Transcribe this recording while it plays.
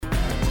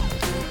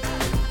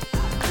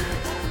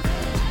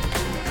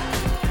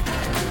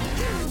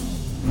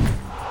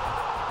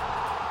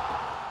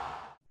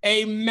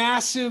A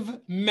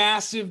massive,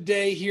 massive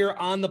day here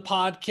on the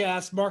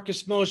podcast.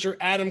 Marcus Mosher,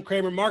 Adam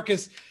Kramer.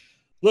 Marcus,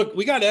 look,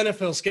 we got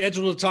NFL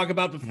schedule to talk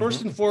about, but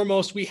first and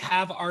foremost, we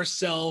have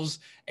ourselves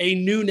a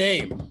new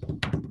name.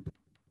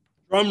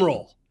 Drum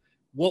roll.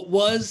 What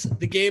was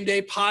the Game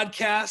Day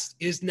podcast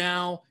is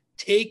now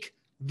Take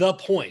the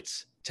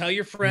Points. Tell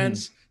your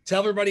friends,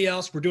 tell everybody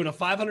else. We're doing a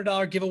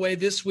 $500 giveaway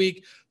this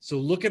week. So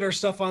look at our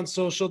stuff on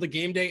social, the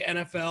Game Day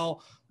NFL.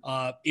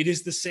 It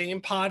is the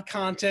same pod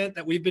content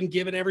that we've been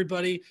giving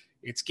everybody.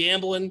 It's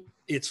gambling,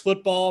 it's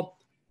football.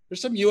 There's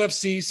some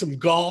UFC, some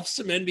golf,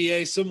 some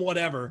NBA, some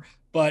whatever,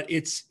 but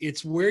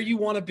it's where you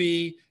want to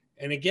be.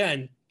 And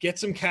again, get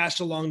some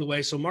cash along the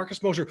way. So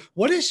Marcus Mosher, do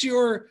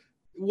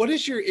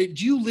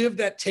you live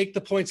that take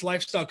the points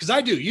lifestyle? Because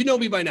I do. You know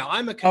me by now.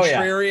 I'm a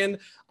contrarian.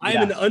 I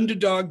am an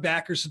underdog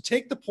backer. So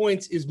take the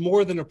points is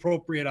more than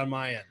appropriate on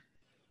my end.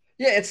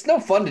 Yeah, it's no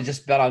fun to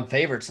just bet on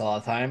favorites all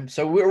the time.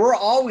 So we're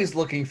always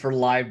looking for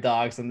live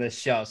dogs on this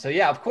show. So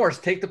yeah, of course,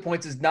 take the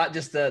points is not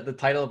just the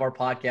title of our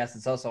podcast.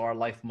 It's also our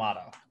life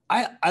motto.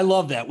 I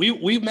love that.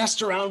 We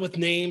messed around with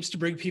names to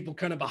bring people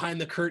kind of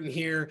behind the curtain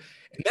here.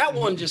 And that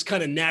one just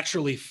kind of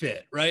naturally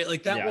fit, right?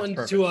 Like that one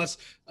to us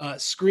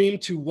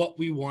screamed to what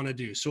we want to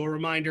do. So a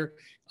reminder,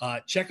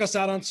 check us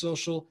out on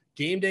social,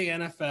 Game Day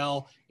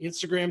NFL,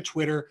 Instagram,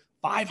 Twitter,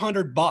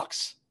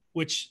 $500,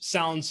 which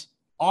sounds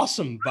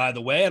awesome, by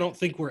the way. I don't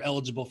think we're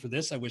eligible for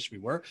this. I wish we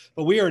were,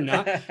 but we are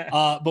not.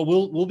 But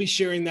we'll be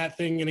sharing that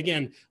thing. And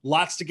again,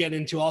 lots to get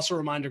into. Also a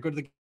reminder, go to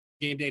the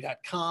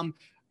gameday.com,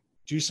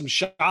 do some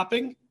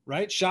shopping,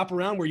 right? Shop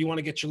around where you want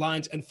to get your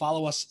lines and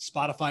follow us,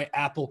 Spotify,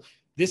 Apple.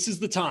 This is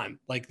the time.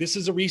 Like, this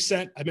is a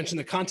reset. I mentioned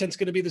the content's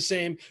going to be the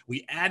same.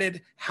 We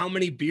added how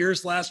many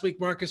beers last week,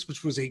 Marcus,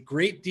 which was a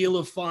great deal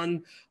of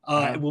fun.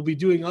 We'll be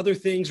doing other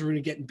things. We're going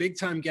to get big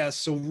time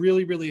guests. So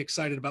really, really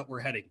excited about where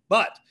we're heading.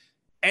 But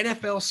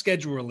NFL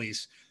schedule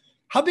release.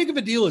 How big of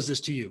a deal is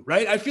this to you,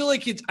 right? I feel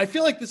like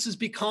this has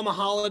become a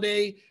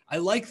holiday. I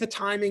like the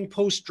timing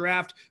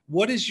post-draft.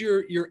 What is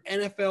your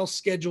NFL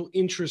schedule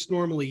interest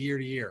normally year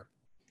to year?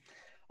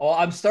 Well,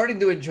 I'm starting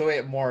to enjoy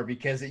it more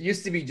because it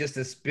used to be just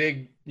this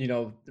big,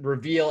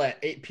 reveal at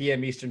 8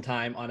 p.m. Eastern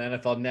time on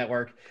NFL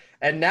Network.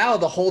 And now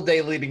the whole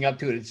day leading up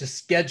to it is just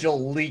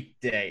schedule leak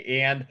day.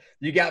 And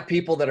you got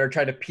people that are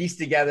trying to piece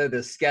together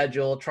the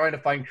schedule, trying to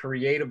find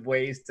creative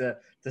ways to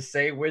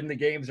say when the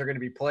games are going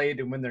to be played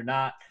and when they're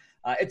not.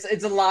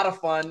 It's a lot of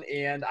fun.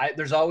 And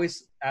there's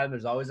always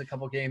a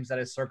couple games that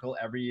I circle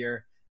every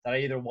year that I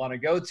either want to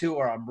go to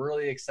or I'm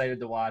really excited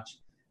to watch.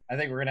 I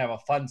think we're going to have a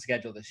fun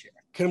schedule this year.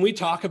 Can we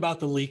talk about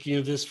the leaking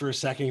of this for a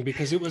second?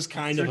 Because it was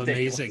kind of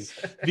amazing.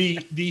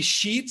 The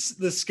sheets,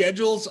 the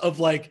schedules of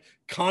like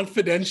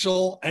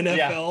confidential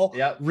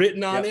NFL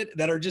written on it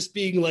that are just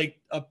being like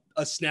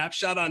a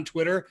snapshot on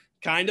Twitter.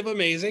 Kind of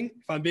amazing,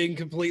 if I'm being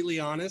completely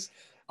honest.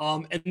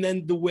 And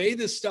then the way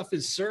this stuff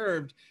is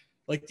served,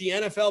 like the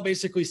NFL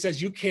basically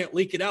says you can't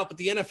leak it out, but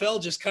the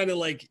NFL just kind of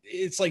like,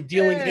 it's like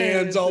dealing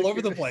hands all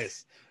over the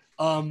place.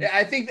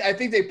 I think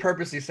they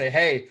purposely say,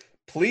 hey,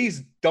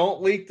 please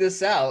don't leak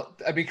this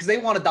out because they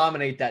want to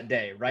dominate that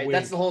day, right?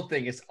 That's the whole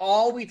thing. It's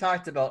all we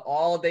talked about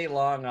all day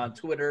long on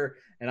Twitter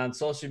and on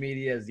social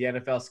media is the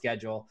NFL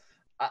schedule.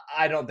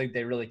 I don't think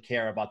they really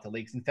care about the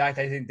leaks. In fact,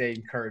 I think they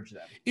encourage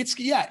them.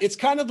 It's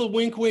kind of the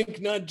wink, wink,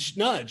 nudge,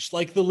 nudge.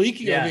 Like the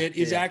leaking of it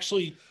is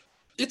actually,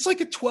 it's like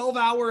a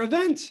 12-hour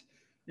event.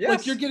 Yes.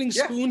 Like you're getting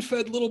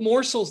spoon-fed little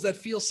morsels that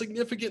feel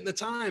significant in the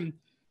time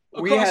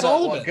across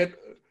all of it.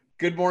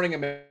 Good Morning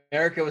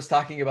America was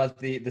talking about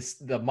the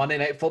Monday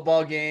Night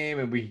Football game,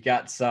 and we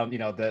got some,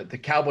 the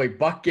Cowboy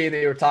Buck game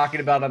they were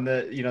talking about on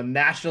the,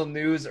 national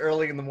news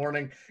early in the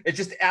morning. It's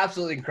just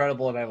absolutely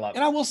incredible, and I love it.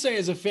 And I will say,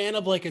 as a fan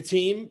of like a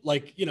team,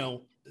 like,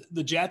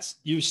 the Jets,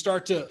 you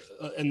start to,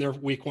 in their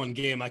week one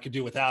game, I could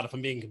do without, if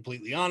I'm being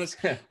completely honest,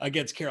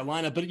 against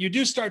Carolina, but you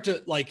do start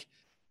to like,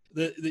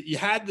 you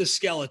had the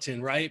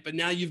skeleton, right? But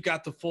now you've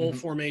got the full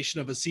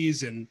formation of a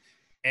season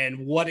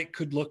and what it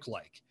could look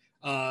like.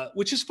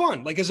 Which is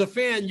fun. Like as a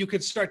fan, you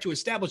could start to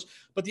establish.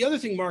 But the other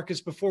thing,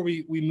 Marcus, before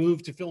we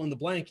move to fill in the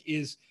blank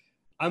is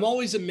I'm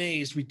always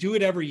amazed. We do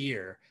it every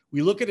year.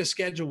 We look at a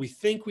schedule. We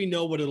think we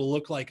know what it'll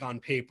look like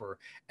on paper.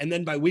 And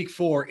then by week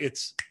 4,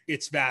 it's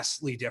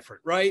vastly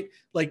different, right?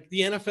 Like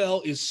the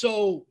NFL is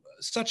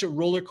such a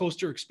roller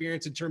coaster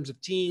experience in terms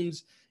of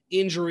teams,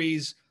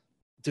 injuries,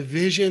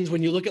 divisions.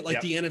 When you look at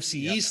like the NFC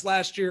East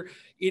last year,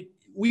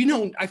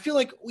 I feel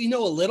like we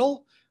know a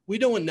little, we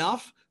know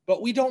enough,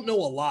 but we don't know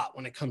a lot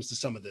when it comes to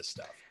some of this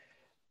stuff.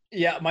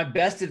 Yeah, my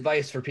best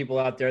advice for people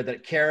out there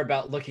that care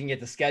about looking at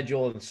the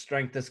schedule and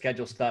strength of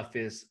schedule stuff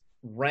is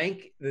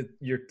rank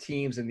your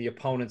teams and the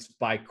opponents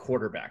by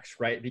quarterbacks,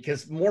 right?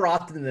 Because more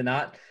often than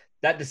not,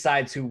 that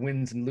decides who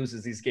wins and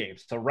loses these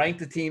games. So rank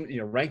the team,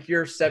 rank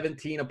your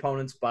 17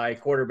 opponents by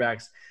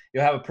quarterbacks.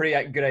 You'll have a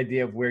pretty good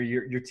idea of where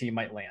your team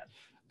might land.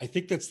 I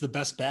think that's the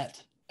best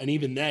bet. And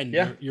even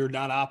then, you're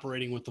not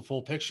operating with the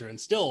full picture.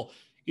 And still,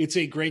 it's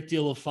a great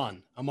deal of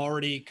fun. I'm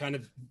already kind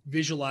of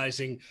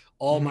visualizing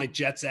all my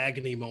Jets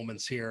agony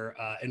moments here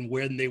and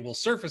when they will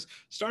surface,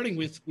 starting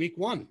with week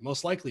 1,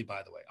 most likely,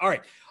 by the way. All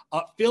right.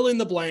 Fill in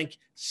the blank,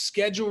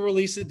 schedule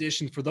release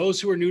edition. For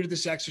those who are new to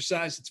this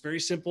exercise, it's very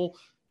simple.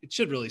 It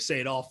should really say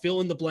it all.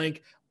 Fill in the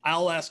blank.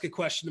 I'll ask a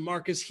question to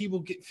Marcus. He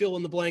will fill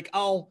in the blank.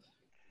 I'll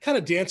kind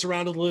of dance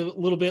around a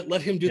little bit,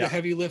 let him do the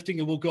heavy lifting,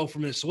 and we'll go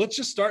from this. So let's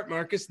just start,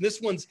 Marcus.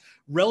 This one's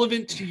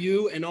relevant to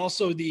you and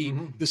also the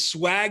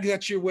swag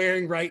that you're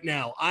wearing right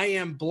now. I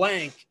am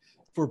blank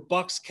for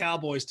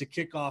Bucs-Cowboys to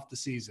kick off the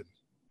season.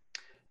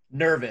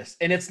 Nervous.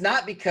 And it's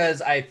not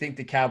because I think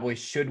the Cowboys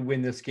should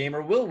win this game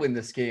or will win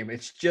this game.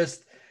 It's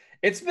just,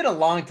 it's been a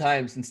long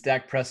time since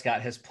Dak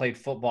Prescott has played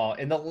football.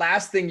 And the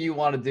last thing you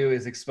want to do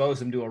is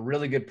expose him to a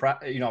really good,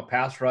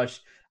 pass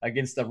rush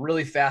against a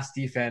really fast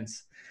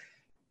defense.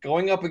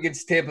 Going up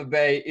against Tampa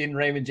Bay in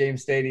Raymond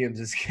James Stadium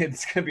it's going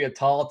to be a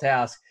tall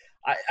task.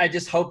 I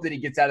just hope that he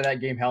gets out of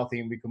that game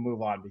healthy and we can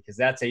move on, because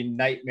that's a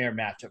nightmare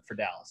matchup for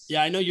Dallas.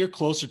 Yeah, I know you're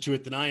closer to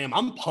it than I am.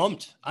 I'm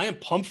pumped. I am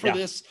pumped for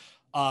this.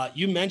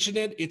 You mentioned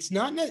it. It's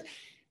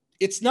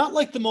not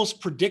like the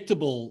most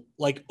predictable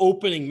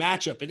opening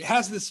matchup. It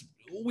has this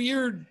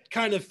weird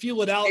kind of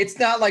feel it out. It's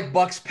not like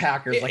Bucs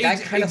Packers. I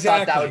kind of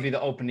thought that would be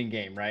the opening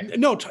game, right?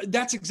 No,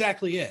 that's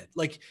exactly it.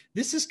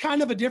 This is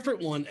kind of a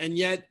different one. And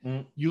yet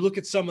you look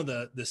at some of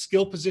the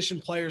skill position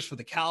players for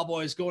the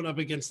Cowboys going up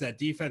against that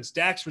defense.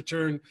 Dak's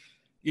return,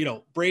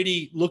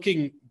 Brady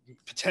looking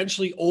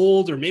potentially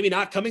old or maybe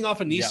not, coming off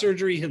a knee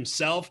surgery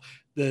himself.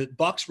 The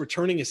Bucs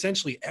returning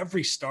essentially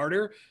every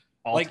starter.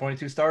 All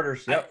 22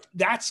 starters. Yep.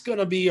 That's going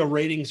to be a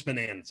ratings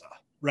bonanza.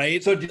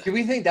 Right. So do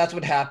we think that's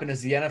what happened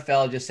is the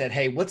NFL just said,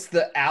 hey, what's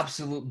the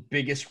absolute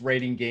biggest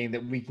rating game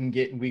that we can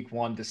get in week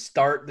 1 to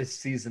start this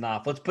season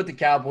off? Let's put the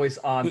Cowboys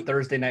on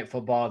Thursday Night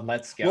Football and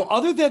let's go. Well,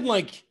 other than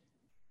like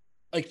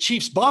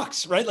Chiefs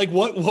Bucs, right?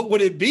 What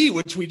would it be,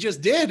 which we just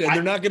did, and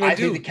they're not going to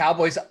do.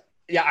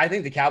 I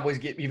think the Cowboys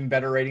get even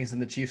better ratings than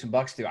the Chiefs and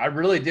Bucs do. I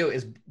really do.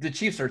 Is the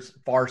Chiefs are a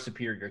far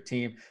superior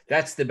team.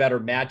 That's the better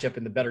matchup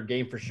and the better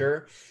game for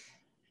sure.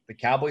 The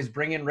Cowboys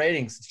bring in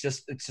ratings. It's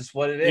just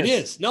what it is. It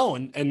is. No,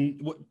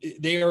 and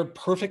they are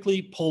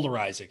perfectly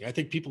polarizing. I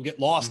think people get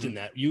lost in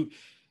that. You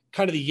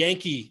kind of the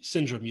Yankee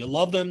syndrome. You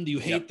love them, you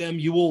hate them.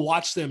 You will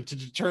watch them to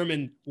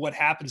determine what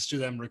happens to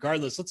them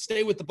regardless. Let's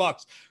stay with the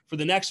Bucs for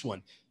the next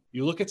one.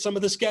 You look at some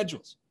of the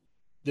schedules.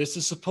 This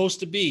is supposed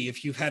to be,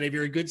 if you've had a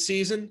very good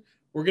season,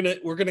 we're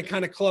gonna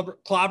kind of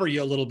clobber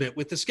you a little bit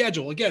with the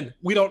schedule. Again,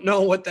 we don't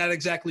know what that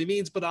exactly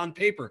means, but on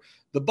paper,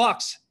 the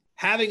Bucs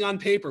having on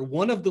paper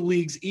one of the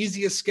league's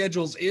easiest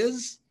schedules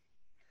is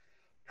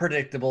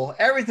predictable.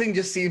 Everything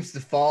just seems to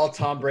fall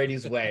Tom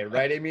Brady's way,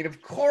 right? I mean,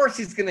 of course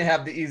he's going to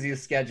have the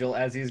easiest schedule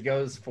as he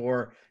goes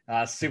for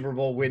Super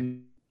Bowl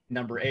win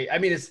number 8. I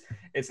mean,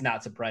 it's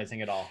not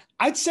surprising at all.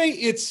 I'd say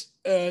it's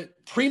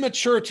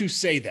premature to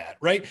say that,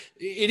 right?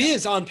 It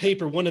is on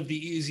paper one of the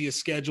easiest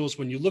schedules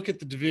when you look at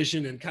the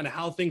division and kind of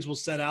how things will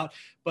set out,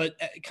 but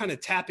kind of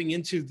tapping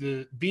into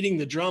the beating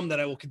the drum that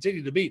I will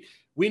continue to beat.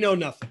 We know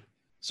nothing.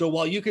 So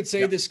while you could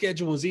say the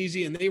schedule is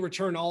easy and they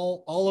return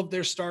all of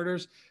their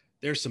starters,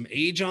 there's some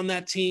age on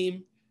that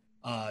team.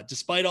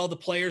 Despite all the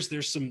players,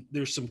 there's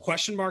some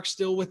question marks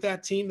still with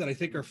that team that I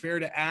think are fair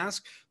to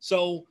ask.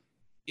 So,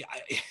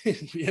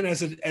 and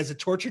as a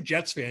tortured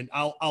Jets fan,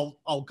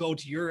 I'll go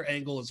to your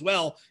angle as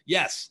well.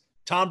 Yes,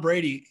 Tom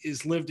Brady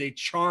has lived a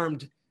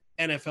charmed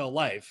NFL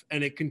life,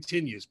 and it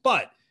continues,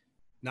 but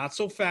not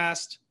so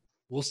fast.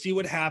 We'll see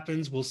what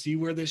happens. We'll see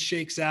where this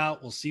shakes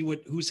out. We'll see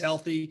who's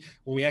healthy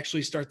when we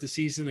actually start the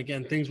season.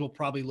 Again, things will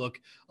probably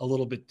look a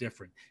little bit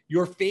different.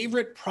 Your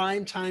favorite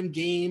primetime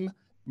game,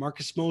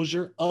 Marcus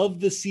Mosher, of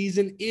the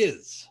season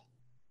is?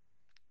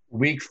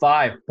 Week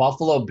 5,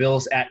 Buffalo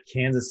Bills at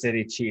Kansas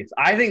City Chiefs.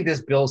 I think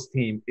this Bills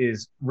team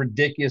is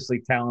ridiculously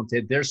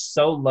talented. They're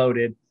so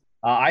loaded.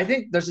 I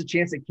think there's a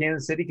chance that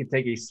Kansas City could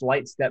take a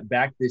slight step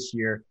back this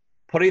year.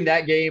 Putting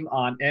that game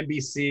on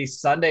NBC,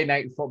 Sunday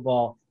Night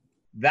Football,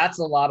 that's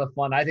a lot of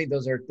fun. I think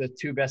those are the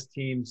 2 best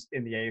teams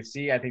in the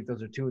AFC. I think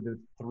those are 2 of the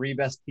 3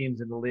 best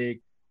teams in the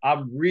league.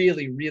 I'm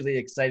really, really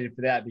excited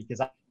for that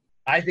because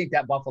I think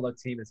that Buffalo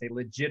team is a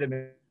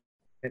legitimate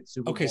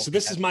Super Bowl. Okay, so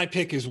this is my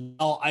pick as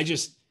well.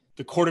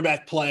 The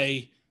quarterback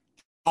play,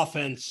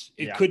 offense,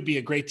 it could be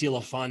a great deal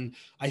of fun.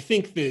 I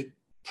think that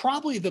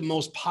probably the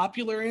most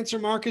popular answer,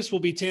 Marcus,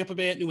 will be Tampa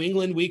Bay at New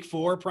England, Week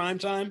 4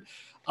 primetime.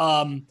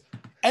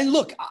 And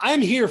look,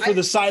 I'm here for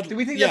the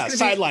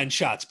sideline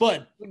shots,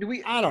 but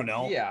I don't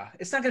know. Yeah,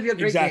 it's not going to be a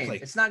great game.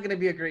 It's not going to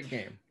be a great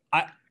game.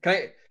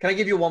 Can I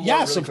give you one more?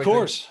 Yes, of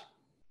course.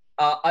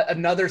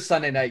 Another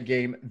Sunday night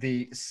game,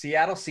 the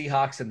Seattle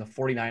Seahawks and the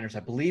 49ers,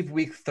 I believe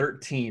Week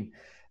 13.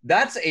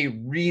 That's a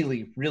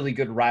really, really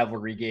good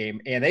rivalry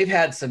game. And they've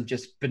had some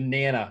just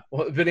bananas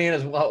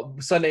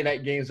Sunday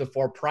night games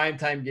before,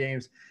 primetime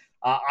games.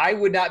 I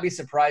would not be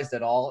surprised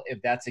at all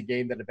if that's a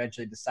game that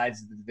eventually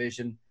decides the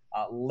division.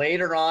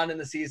 Later on in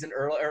the season,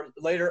 or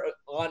later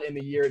on in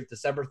the year,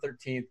 December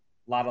 13th,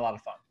 lot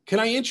of fun. Can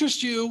I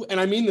interest you, and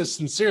I mean this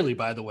sincerely,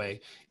 by the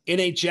way, in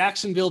a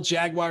Jacksonville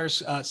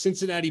Jaguars,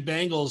 Cincinnati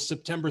Bengals,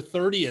 September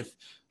 30th,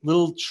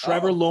 little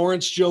Trevor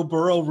Lawrence, Joe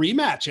Burrow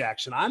rematch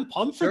action. I'm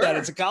pumped for that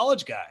as a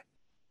college guy.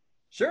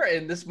 Sure,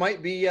 and this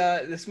might be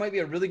a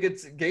really good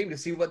game to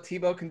see what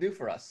Tebow can do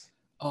for us.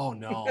 Oh,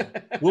 no.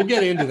 We'll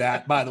get into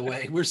that, by the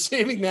way. We're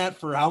saving that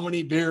for how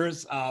many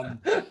beers?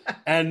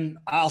 And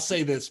I'll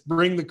say this,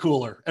 bring the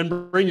cooler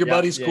and bring your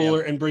buddy's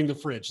cooler and bring the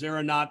fridge. There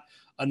are not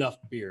enough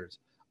beers.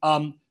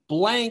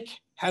 Blank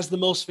has the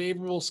most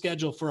favorable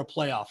schedule for a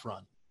playoff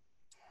run.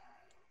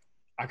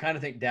 I kind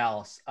of think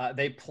Dallas.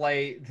 They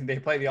play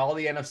all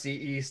the NFC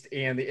East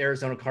and the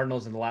Arizona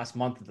Cardinals in the last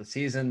month of the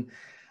season.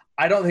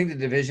 I don't think the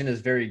division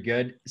is very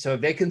good. So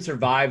if they can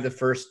survive the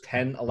first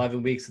 10,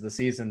 11 weeks of the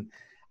season,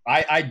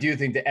 I do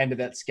think the end of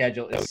that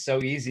schedule is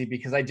so easy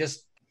because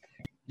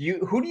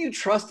who do you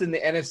trust in the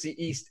NFC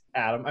East,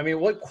 Adam? I mean,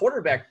 what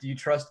quarterback do you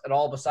trust at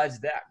all besides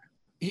Dak?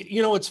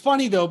 It's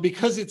funny though,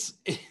 because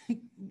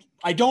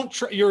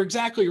you're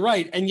exactly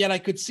right. And yet I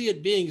could see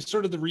it being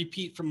sort of the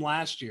repeat from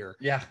last year.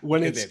 Yeah.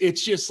 When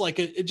it's just like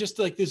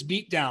this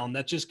beatdown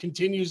that just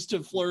continues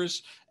to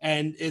flourish.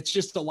 And it's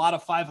just a lot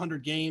of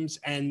 500 games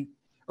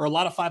or a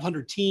lot of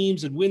 500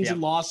 teams and wins and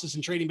losses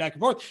and trading back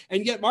and forth.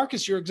 And yet,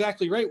 Marcus, you're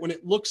exactly right.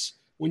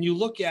 When you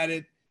look at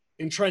it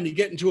and trying to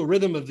get into a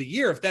rhythm of the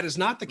year, if that is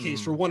not the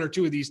case for one or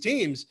two of these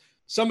teams,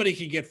 somebody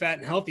can get fat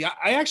and healthy.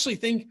 I actually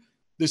think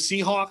the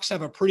Seahawks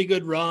have a pretty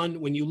good run.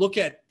 When you look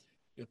at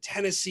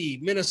Tennessee,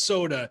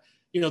 Minnesota,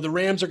 the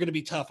Rams are going to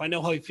be tough. I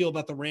know how you feel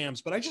about the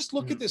Rams, but I just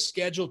look at this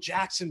schedule,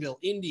 Jacksonville,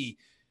 Indy.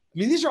 I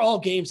mean, these are all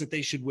games that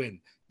they should win.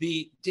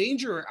 The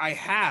danger I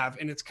have,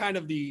 and it's kind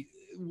of the,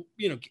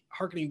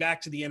 hearkening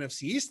back to the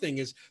NFC East thing,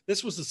 is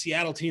this was the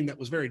Seattle team that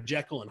was very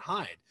Jekyll and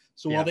Hyde.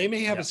 So while they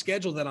may have a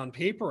schedule that on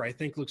paper I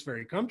think looks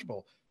very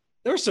comfortable,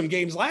 there were some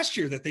games last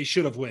year that they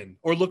should have won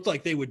or looked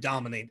like they would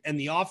dominate, and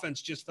the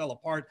offense just fell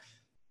apart.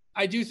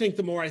 I do think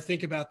the more I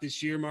think about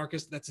this year,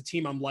 Marcus, that's a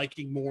team I'm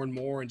liking more and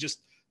more, and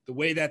just the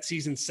way that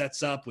season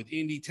sets up with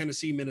Indy,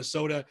 Tennessee,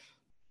 Minnesota,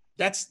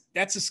 that's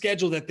a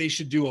schedule that they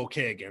should do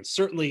okay against.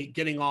 Certainly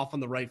getting off on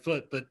the right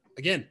foot, but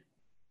again,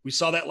 we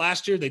saw that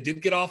last year. They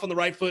did get off on the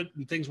right foot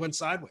and things went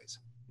sideways.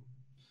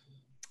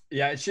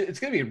 Yeah, it's going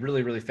to be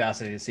really, really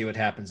fascinating to see what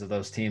happens with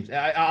those teams.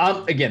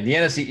 Again, the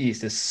NFC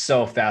East is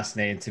so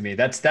fascinating to me.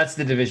 That's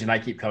the division I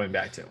keep coming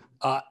back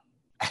to.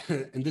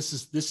 And this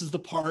is the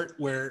part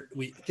where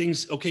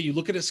you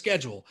look at a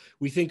schedule,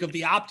 we think of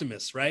the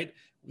optimists, right?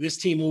 This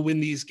team will win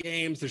these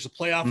games. There's a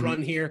playoff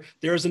run here.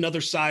 There's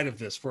another side of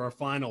this for our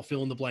final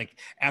fill in the blank.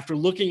 After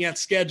looking at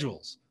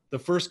schedules, the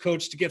first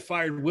coach to get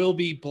fired will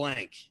be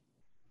blank.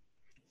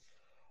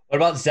 What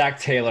about Zach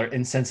Taylor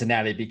in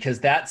Cincinnati? Because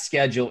that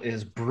schedule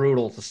is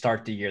brutal to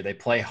start the year. They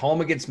play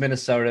home against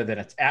Minnesota, then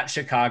it's at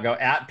Chicago,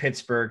 at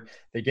Pittsburgh,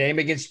 the game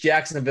against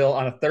Jacksonville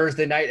on a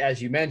Thursday night, as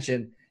you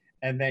mentioned,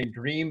 and then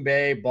Green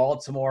Bay,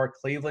 Baltimore,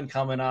 Cleveland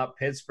coming up,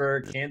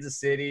 Pittsburgh, Kansas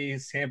City,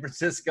 San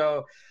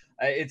Francisco.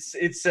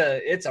 It's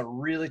a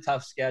really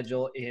tough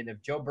schedule, and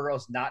if Joe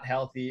Burrow's not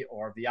healthy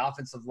or if the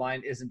offensive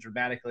line isn't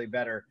dramatically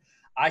better,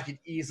 I could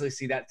easily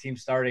see that team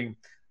starting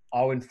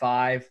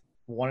 0-5.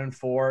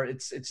 1-4.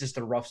 It's just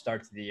a rough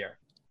start to the year.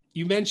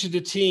 You mentioned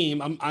a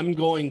team. I'm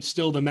going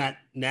still the Matt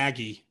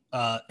Nagy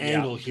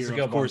angle here.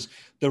 Of course,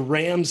 the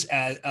Rams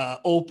at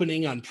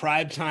opening on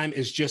primetime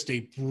is just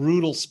a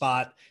brutal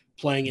spot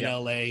playing in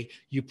LA.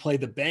 You play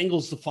the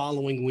Bengals the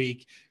following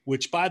week,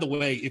 which, by the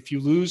way, if you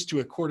lose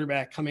to a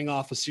quarterback coming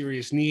off a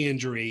serious knee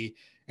injury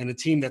and a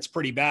team that's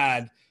pretty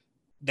bad,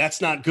 that's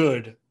not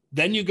good.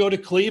 Then you go to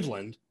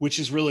Cleveland, which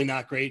is really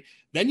not great.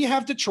 Then you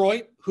have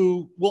Detroit,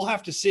 who we'll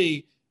have to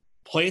see,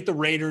 play at the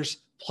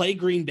Raiders, play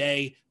Green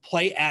Bay,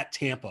 play at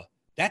Tampa.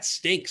 That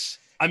stinks.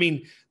 I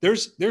mean,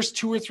 there's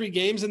 2 or 3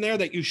 games in there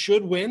that you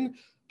should win,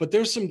 but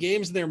there's some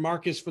games there,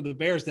 Marcus, for the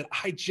Bears that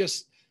I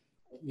just,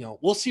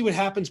 we'll see what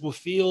happens with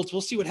Fields.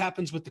 We'll see what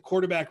happens with the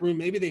quarterback room.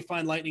 Maybe they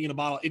find lightning in a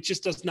bottle. It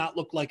just does not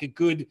look like a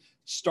good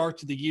start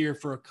to the year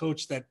for a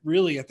coach that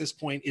really at this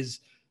point is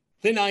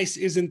thin ice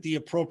isn't the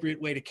appropriate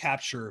way to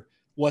capture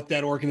what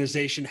that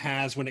organization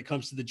has when it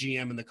comes to the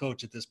GM and the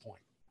coach at this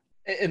point.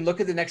 And look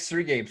at the next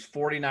 3 games,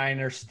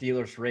 49ers,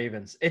 Steelers,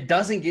 Ravens. It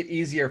doesn't get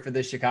easier for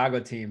the Chicago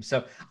team.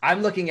 So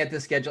I'm looking at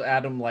this schedule,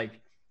 Adam,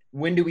 like,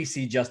 when do we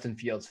see Justin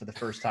Fields for the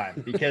first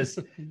time? Because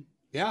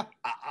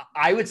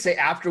I would say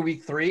after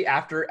week 3,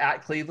 after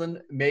at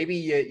Cleveland, maybe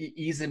you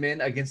ease him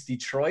in against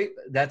Detroit.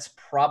 That's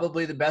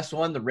probably the best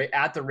one.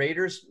 At the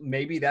Raiders,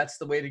 maybe that's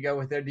the way to go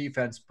with their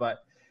defense.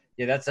 But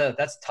yeah, that's a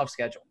tough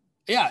schedule.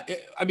 Yeah.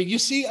 I mean, you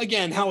see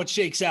again how it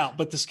shakes out,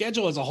 but the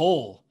schedule as a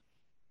whole,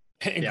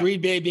 and Green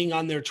Bay being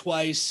on there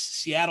twice,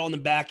 Seattle on the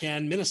back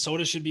end,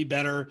 Minnesota should be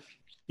better.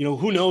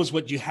 Who knows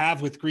what you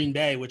have with Green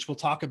Bay, which we'll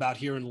talk about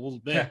here in a little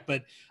bit. Yeah.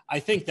 But I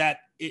think that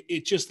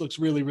it just looks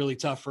really, really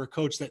tough for a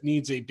coach that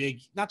needs a big,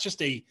 not just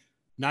a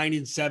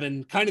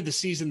 9-7, kind of the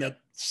season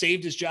that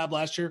saved his job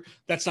last year.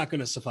 That's not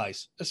going to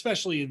suffice,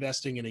 especially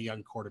investing in a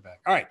young quarterback.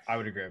 All right. I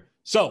would agree.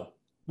 So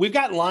we've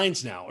got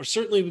lines now, or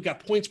certainly we've got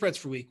point spreads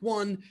for week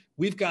 1.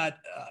 We've got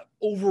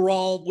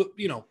overall,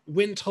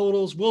 win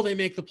totals. Will they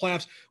make the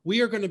playoffs? We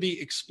are going to be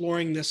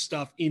exploring this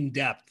stuff in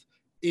depth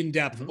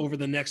over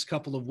the next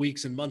couple of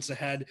weeks and months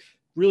ahead,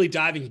 really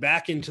diving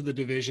back into the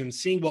division,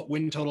 seeing what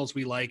win totals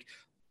we like.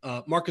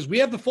 Marcus, we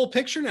have the full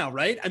picture now,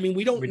 right? I mean,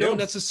 we don't know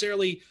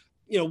necessarily,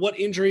 what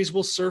injuries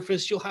will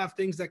surface. You'll have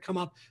things that come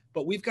up,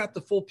 but we've got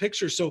the full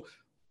picture. So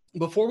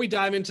before we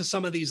dive into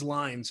some of these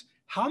lines,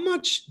 how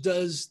much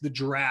does the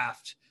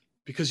draft,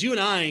 because you and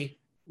I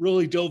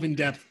really dove in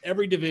depth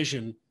every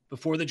division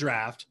before the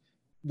draft,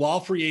 while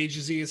free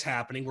agency is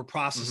happening, we're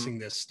processing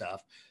this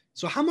stuff.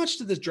 So how much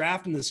did the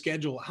draft and the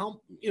schedule,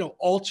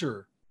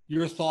 alter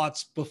your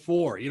thoughts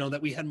before,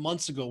 that we had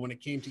months ago when it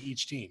came to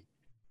each team?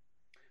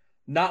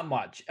 Not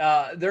much.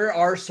 There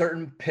are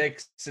certain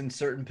picks and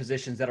certain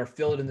positions that are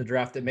filled in the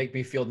draft that make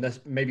me feel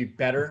maybe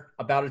better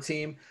about a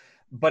team.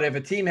 But if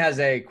a team has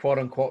a quote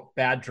unquote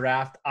bad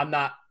draft, I'm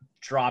not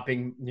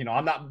dropping,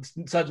 I'm not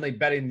suddenly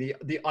betting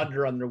the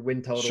under on their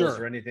win totals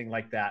or anything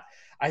like that.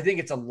 I think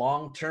it's a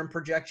long-term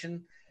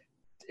projection.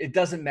 It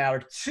doesn't matter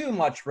too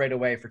much right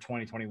away for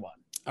 2021.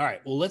 All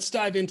right. Well, let's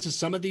dive into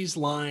some of these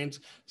lines,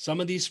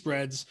 some of these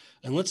spreads,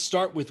 and let's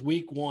start with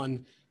week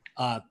 1.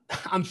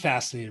 I'm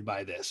fascinated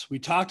by this. We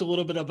talked a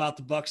little bit about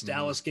the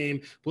Bucs-Dallas game,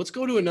 but let's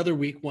go to another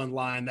week 1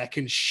 line that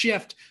can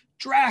shift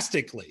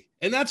drastically.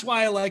 And that's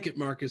why I like it,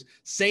 Marcus.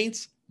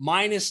 Saints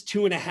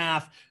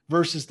 -2.5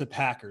 versus the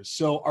Packers.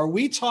 So are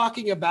we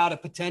talking about a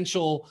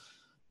potential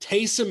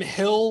Taysom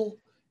Hill,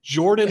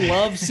 Jordan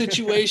Love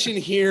situation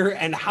here?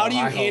 And how do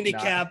you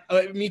handicap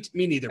me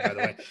neither, by the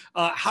way.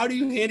 How do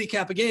you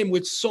handicap a game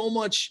with so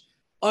much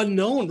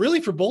unknown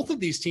really for both of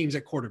these teams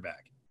at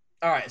quarterback?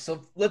 All right,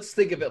 so let's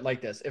think of it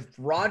like this. If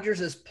Rodgers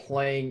is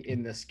playing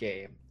in this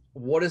game,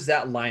 what does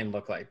that line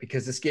look like?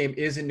 Because this game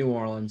is in New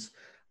Orleans.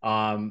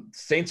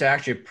 Saints are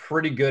actually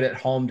pretty good at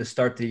home to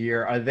start the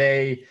year.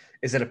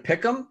 Is it a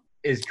pick 'em?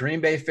 Is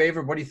Green Bay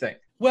favored? What do you think?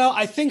 Well,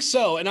 I think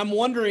so. And I'm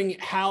wondering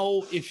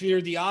how, if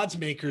you're the odds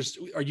makers,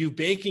 are you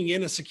baking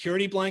in a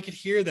security blanket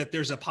here that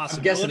there's a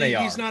possibility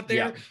he's not there?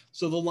 Yeah.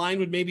 So the line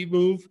would maybe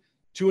move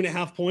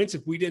 2.5 points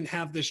if we didn't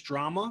have this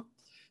drama.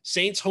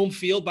 Saints home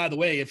field, by the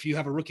way, if you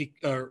have a rookie,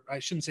 or I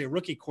shouldn't say a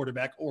rookie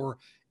quarterback, or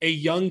a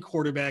young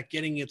quarterback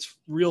getting its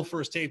real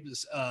first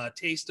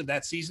taste of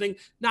that seasoning,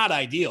 not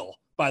ideal,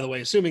 by the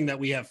way, assuming that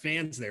we have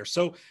fans there.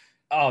 So,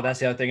 that's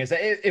the other thing is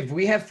that if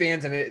we have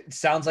fans, and it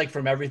sounds like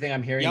from everything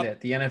I'm hearing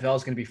that the NFL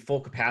is going to be full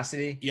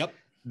capacity. Yep.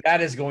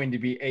 That is going to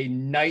be a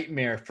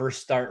nightmare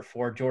first start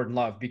for Jordan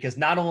Love, because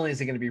not only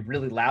is it going to be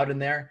really loud in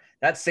there,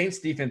 that Saints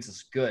defense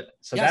is good.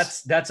 So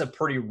that's a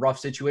pretty rough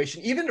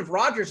situation. Even if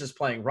Rodgers is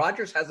playing,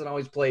 Rodgers hasn't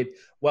always played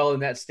well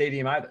in that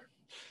stadium either.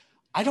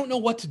 I don't know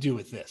what to do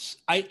with this.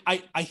 I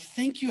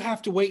think you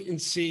have to wait and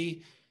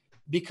see,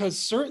 because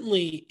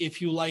certainly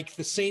if you like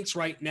the Saints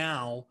right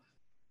now,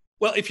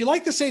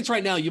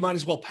 you might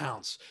as well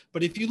pounce.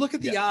 But if you look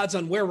at the odds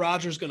on where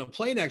Rodgers is going to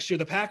play next year,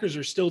 the Packers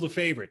are still the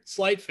favorite,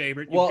 slight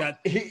favorite. You've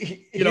got,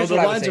 the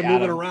lines are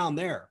moving around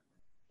there.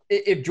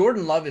 If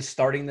Jordan Love is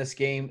starting this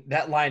game,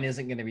 that line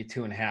isn't going to be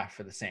 2.5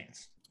 for the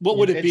Saints. What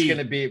would it be? It's going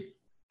to be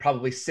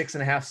probably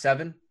 6.5,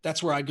 7.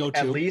 That's where I'd go to.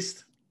 At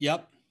least.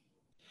 Yep.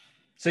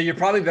 So you're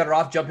probably better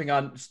off jumping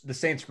on the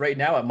Saints right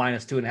now at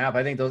 -2.5.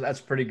 I think that's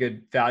pretty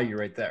good value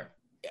right there.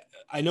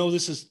 I know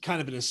this is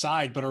kind of an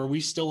aside, but are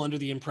we still under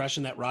the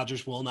impression that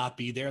Rodgers will not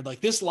be there?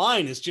 Like, this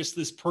line is just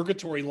this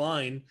purgatory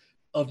line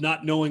of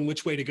not knowing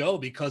which way to go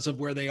because of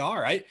where they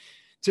are.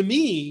 To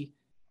me,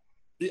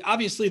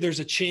 obviously there's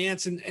a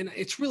chance, and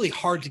it's really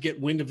hard to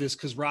get wind of this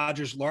because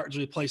Rodgers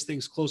largely plays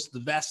things close to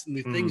the vest, and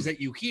the things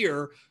that you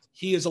hear,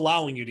 he is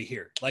allowing you to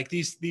hear. Like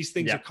these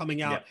things are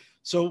coming out.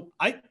 So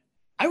I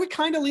would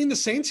kind of lean the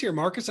Saints here,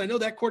 Marcus. I know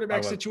that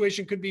quarterback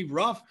situation could be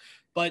rough,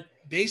 but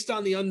based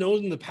on the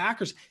unknown in the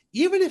Packers,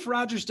 even if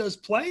Rodgers does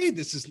play,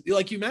 this is,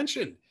 like you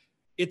mentioned,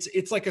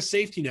 it's like a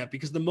safety net,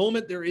 because the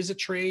moment there is a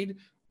trade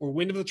or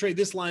wind of the trade,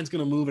 this line's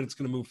going to move, and it's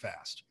going to move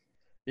fast.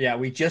 Yeah,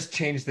 we just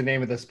changed the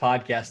name of this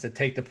podcast to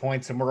Take the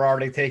Points, and we're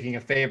already taking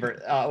a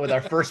favorite with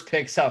our first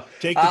pick. So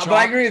take the chalk. But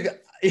I agree with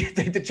you.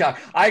 Take the chalk.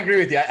 I agree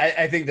with you.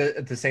 I think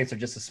the Saints are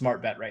just a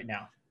smart bet right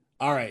now.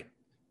 All right.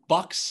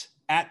 Bucs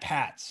at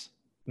Pats,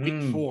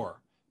 week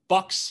 4.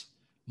 Bucs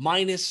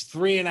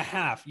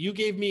 -3.5. You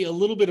gave me a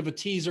little bit of a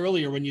tease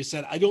earlier when you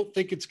said, I don't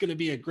think it's going to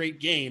be a great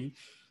game.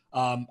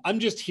 I'm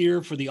just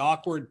here for the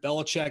awkward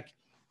Belichick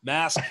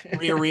mask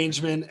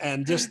rearrangement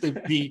and just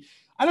the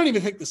I don't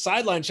even think the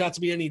sideline shots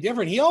will be any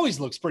different. He always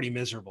looks pretty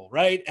miserable,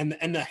 right?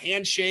 And the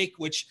handshake,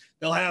 which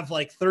they'll have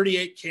like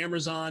 38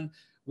 cameras on.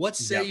 What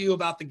say you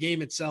about the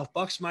game itself?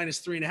 Bucs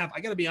 -3.5.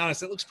 I got to be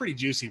honest, it looks pretty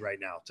juicy right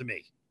now to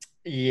me.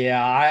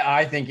 Yeah,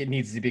 I think it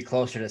needs to be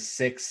closer to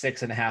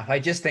 6.5. I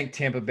just think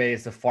Tampa Bay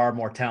is the far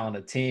more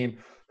talented team.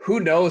 Who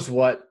knows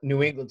what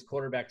New England's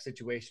quarterback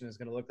situation is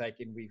going to look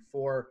like in week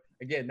 4.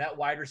 Again, that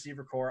wide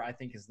receiver core, I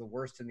think, is the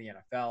worst in the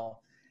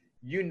NFL.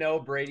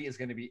 Brady is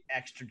going to be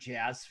extra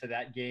jazzed for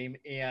that game.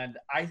 And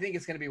I think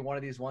it's going to be one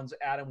of these ones,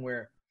 Adam,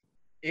 where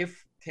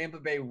if Tampa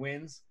Bay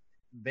wins,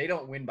 they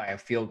don't win by a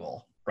field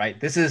goal, right?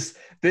 This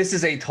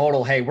is a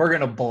total, hey, we're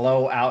going to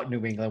blow out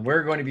New England.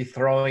 We're going to be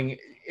throwing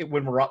it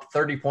when we're up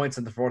 30 points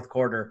in the fourth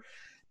quarter.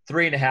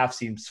 3.5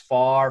 seems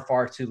far,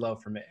 far too low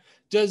for me.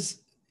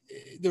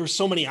 There were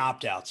so many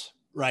opt-outs,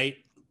 right?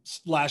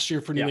 Last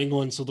year for New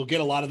England. So they'll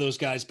get a lot of those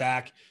guys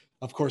back.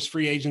 Of course,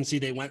 free agency,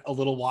 they went a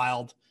little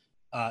wild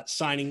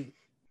signing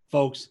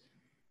folks.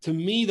 To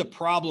me, the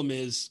problem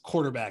is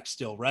quarterback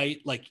still, right?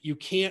 Like you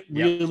can't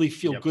really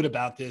feel good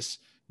about this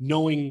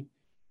knowing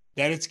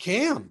that it's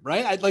Cam,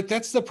 right?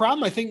 That's the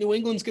problem. I think New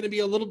England's going to be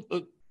a little,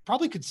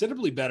 probably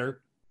considerably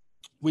better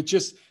with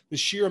just the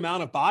sheer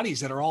amount of bodies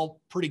that are all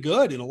pretty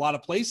good in a lot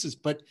of places.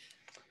 But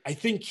I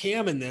think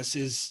Cam in this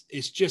is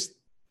just,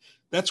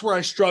 that's where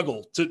I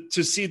struggle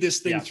to see this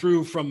thing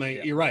through from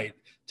you're right.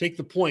 Take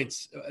the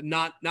points,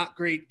 not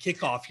great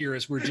kickoff here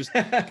as we're just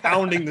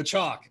pounding the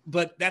chalk,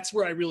 but that's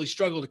where I really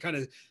struggle to kind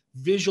of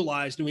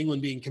visualize New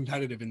England being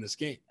competitive in this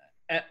game.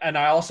 And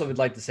I also would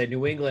like to say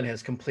New England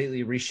has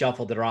completely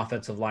reshuffled their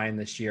offensive line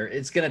this year.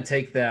 It's going to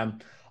take them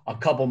a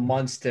couple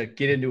months to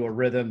get into a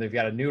rhythm. They've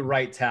got a new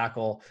right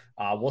tackle.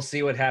 We'll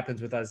see what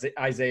happens with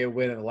Isaiah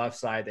Wynn on the left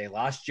side. They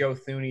lost Joe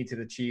Thuney to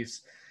the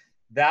Chiefs.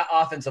 That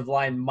offensive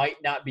line might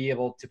not be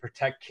able to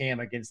protect Cam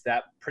against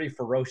that pretty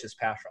ferocious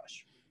pass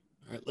rush.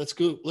 All right,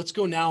 let's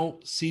go now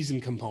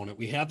season component.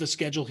 We have the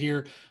schedule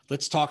here.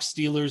 Let's talk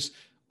Steelers.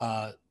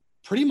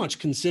 Pretty much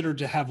considered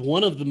to have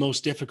one of the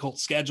most difficult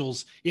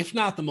schedules, if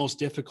not the most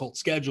difficult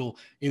schedule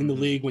in the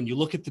league. When you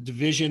look at the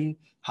division,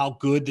 how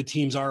good the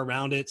teams are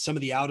around it, some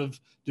of the out of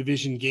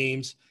division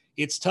games,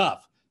 it's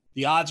tough.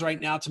 The odds right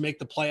now to make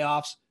the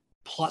playoffs,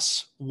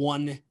 plus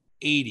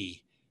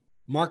 180.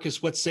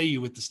 Marcus, what say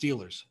you with the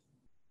Steelers?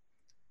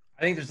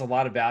 I think there's a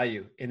lot of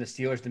value in the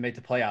Steelers to make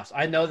the playoffs.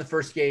 I know the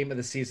first game of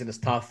the season is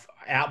tough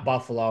at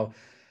Buffalo,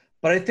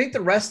 but I think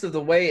the rest of the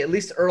way, at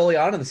least early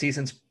on in the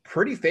season, is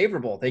pretty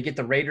favorable. They get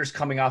the Raiders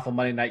coming off a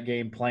Monday night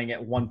game playing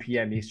at 1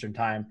 p.m. Eastern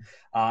time.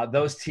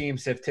 Those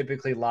teams have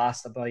typically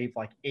lost, I believe,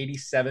 like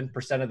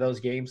 87% of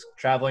those games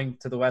traveling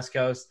to the West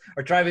Coast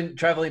or traveling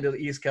to the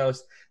East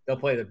Coast. They'll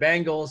play the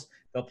Bengals.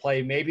 They'll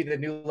play maybe the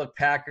new look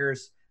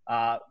Packers.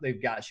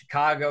 They've got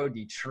Chicago,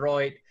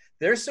 Detroit.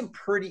 There's some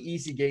pretty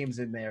easy games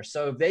in there.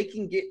 So if they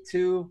can get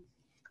to,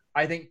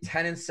 I think,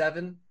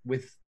 10-7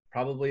 with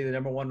probably the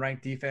number one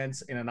ranked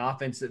defense in an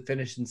offense that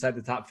finished inside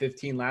the top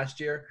 15 last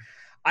year,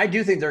 I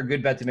do think they're a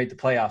good bet to make the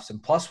playoffs.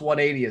 And plus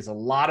 180 is a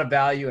lot of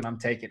value, and I'm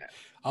taking it.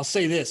 I'll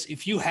say this.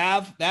 If you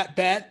have that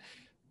bet,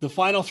 the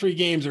final 3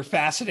 games are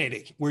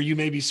fascinating where you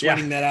may be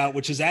sweating that out,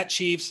 which is at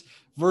Chiefs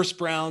versus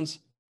Browns,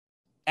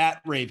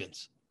 at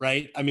Ravens,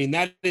 right? I mean,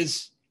 that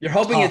is – you're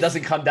hoping it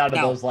doesn't come down to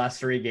those last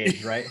 3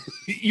 games, right?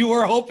 You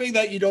are hoping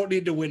that you don't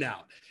need to win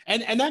out.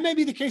 And that may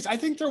be the case. I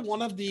think they're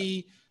one of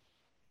the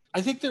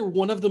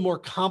more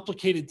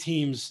complicated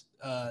teams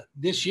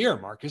this year,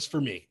 Marcus, for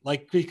me.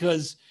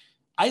 Because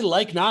I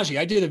like Najee.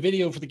 I did a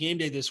video for the game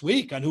day this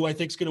week on who I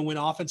think is going to win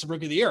Offensive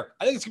Rookie of the Year.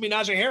 I think it's going to be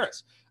Najee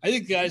Harris. I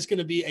think the guy's going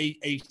to be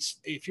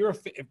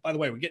by the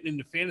way, we're getting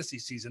into fantasy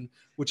season,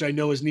 which I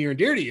know is near and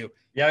dear to you.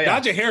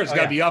 Najee Harris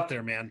got to be up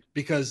there, man,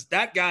 because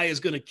that guy is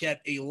going to get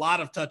a lot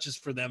of touches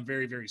for them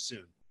very, very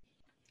soon.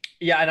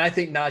 Yeah, and I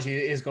think Najee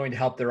is going to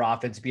help their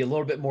offense be a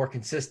little bit more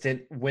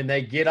consistent when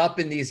they get up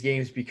in these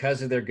games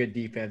because of their good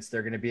defense.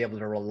 They're going to be able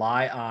to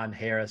rely on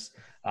Harris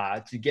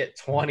to get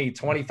 20,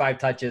 25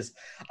 touches.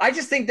 I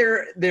just think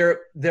they're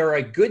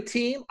a good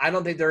team. I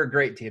don't think they're a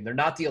great team. They're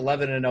not the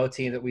 11-0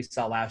 team that we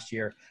saw last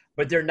year,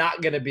 but they're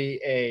not going to be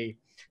a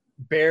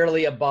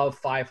barely above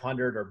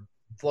 500 or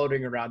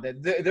floating around.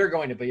 They're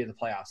going to be in the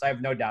playoffs. I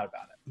have no doubt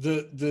about it.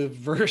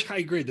 I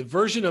agree. The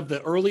version of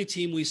the early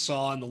team we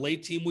saw and the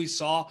late team we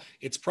saw,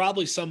 it's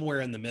probably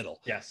somewhere in the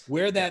middle. Yes.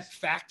 Where that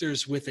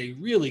factors with a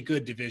really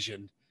good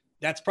division,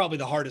 that's probably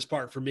the hardest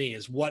part for me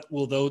is what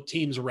will those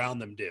teams around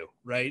them do,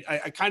 right?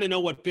 I kind of know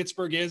what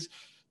Pittsburgh is.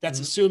 That's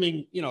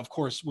assuming, of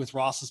course, with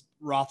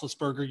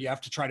Roethlisberger, you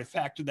have to try to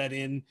factor that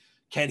in.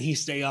 Can he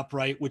stay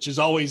upright, which is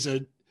always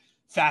a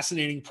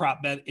fascinating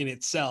prop bet in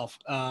itself.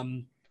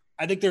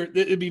 I think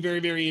it'd be very,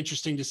 very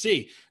interesting to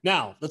see.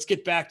 Now, let's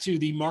get back to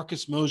the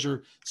Marcus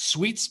Mosher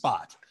sweet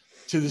spot,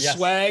 to the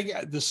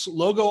swag, the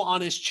logo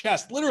on his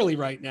chest, literally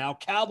right now.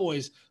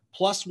 Cowboys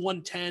plus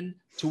 110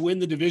 to win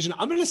the division.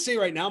 I'm going to say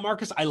right now,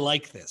 Marcus, I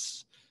like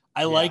this.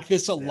 I like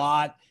this a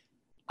lot.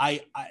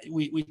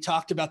 We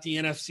talked about the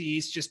NFC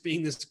East just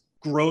being this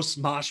gross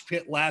mosh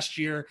pit last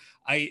year.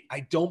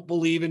 I don't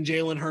believe in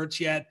Jalen Hurts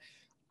yet.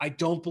 I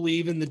don't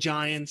believe in the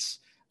Giants.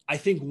 I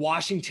think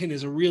Washington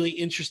is a really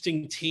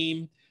interesting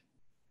team,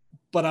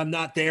 but I'm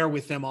not there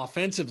with them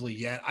offensively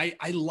yet.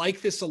 I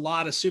like this a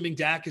lot, assuming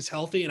Dak is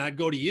healthy, and I'd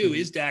go to you.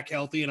 Is Dak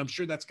healthy? And I'm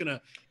sure that's going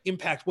to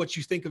impact what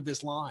you think of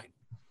this line.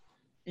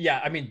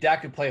 Yeah, I mean,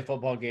 Dak could play a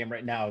football game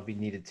right now if he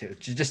needed to,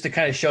 just to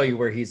kind of show you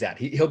where he's at.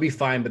 He'll be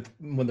fine, but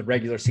when the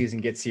regular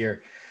season gets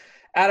here.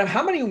 Adam,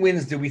 how many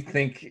wins do we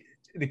think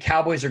the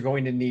Cowboys are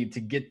going to need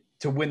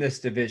to win this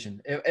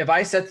division? If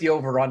I set the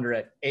over-under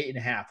at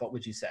 8.5, what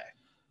would you say?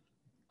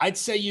 I'd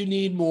say you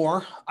need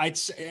more. I'd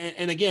say,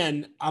 and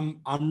again,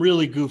 I'm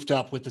really goofed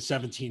up with the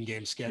 17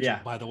 game schedule.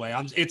 By the way,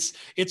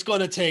 it's going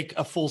to take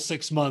a full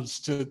 6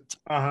 months to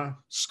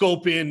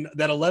scope in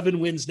that 11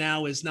 wins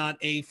now is not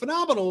a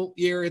phenomenal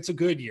year. It's a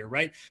good year,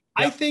 right?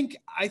 Yep.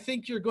 I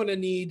think you're going to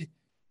need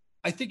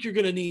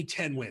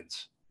 10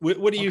 wins.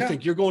 What do you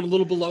think? You're going a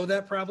little below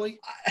that probably.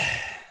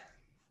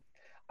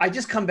 I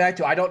just come back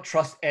to, I don't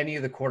trust any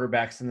of the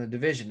quarterbacks in the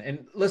division.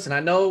 And listen, I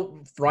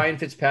know Ryan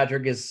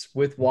Fitzpatrick is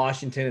with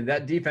Washington and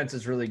that defense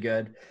is really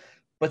good,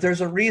 but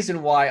there's a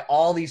reason why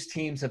all these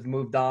teams have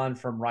moved on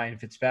from Ryan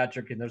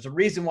Fitzpatrick. And there's a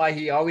reason why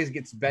he always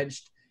gets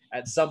benched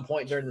at some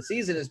point during the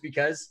season is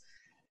because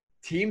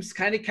teams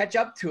kind of catch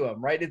up to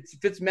him, right?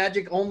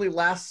 Fitzmagic only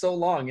lasts so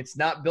long. It's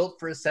not built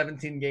for a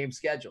 17 game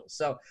schedule.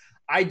 So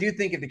I do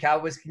think if the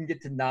Cowboys can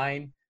get to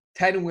 9-10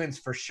 wins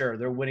for sure,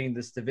 they're winning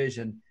this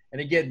division. And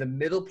again, the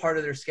middle part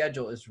of their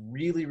schedule is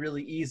really,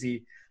 really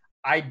easy.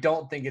 I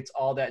don't think it's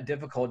all that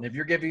difficult. And if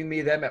you're giving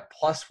me them at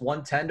plus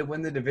 110 to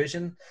win the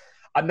division,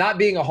 I'm not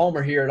being a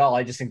homer here at all.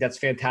 I just think that's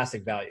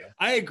fantastic value.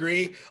 I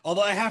agree.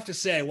 Although I have to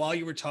say, while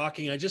you were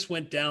talking, I just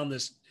went down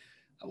this,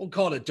 I won't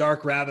call it a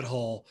dark rabbit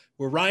hole,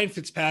 where Ryan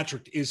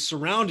Fitzpatrick is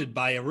surrounded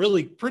by a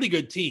really pretty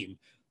good team,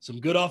 some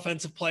good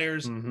offensive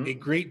players, a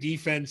great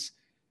defense.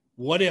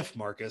 What if,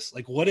 Marcus?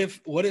 Like, what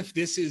if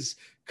this is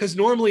 – because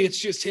normally it's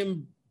just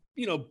him –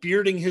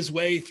 bearding his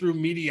way through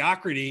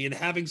mediocrity and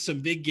having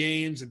some big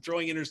games and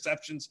throwing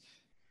interceptions.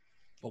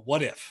 But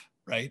what if,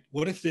 right?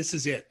 What if this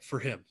is it for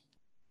him?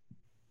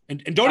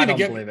 And don't even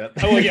believe it.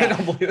 Oh yeah.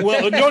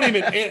 Don't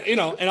even,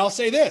 and I'll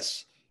say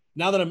this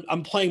now that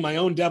I'm playing my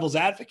own devil's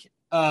advocate.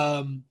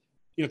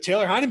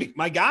 Taylor Heineke,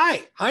 my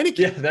guy, Heineke.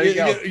 Yeah,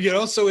 there you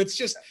go. So it's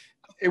just,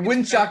 it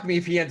wouldn't shock me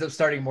if he ends up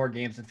starting more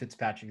games than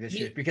Fitzpatrick this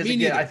year. Because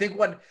again, I think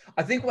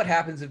what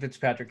happens in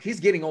Fitzpatrick, he's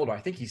getting older.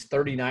 I think he's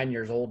 39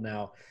 years old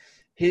now.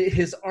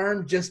 His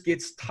arm just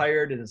gets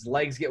tired and his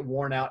legs get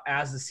worn out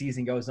as the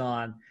season goes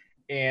on.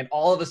 And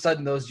all of a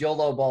sudden, those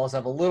YOLO balls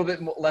have a little bit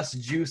less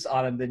juice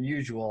on them than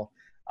usual.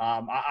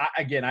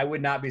 I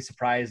would not be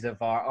surprised if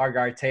our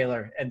guy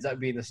Taylor ends up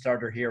being the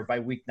starter here by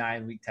week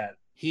 9, week 10.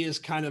 He is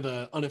kind of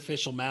an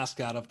unofficial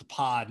mascot of the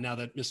pod now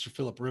that Mr.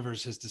 Phillip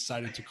Rivers has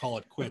decided to call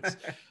it quits.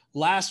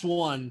 Last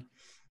one,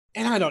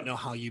 and I don't know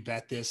how you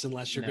bet this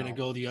unless you're going to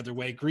go the other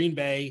way. Green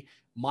Bay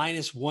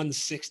minus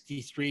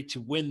 163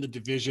 to win the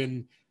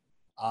division.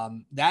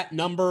 That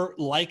number,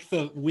 like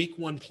the week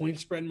 1 point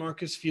spread,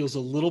 Marcus, feels a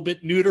little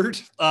bit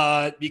neutered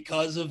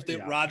because of the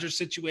Rodgers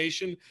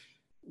situation.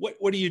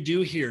 What do you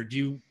do here?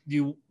 Do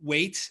you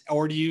wait,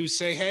 or do you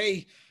say,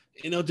 hey,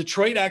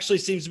 Detroit actually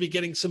seems to be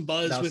getting some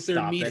buzz with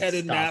their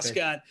meat-headed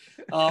mascot.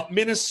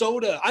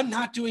 Minnesota, I'm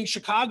not doing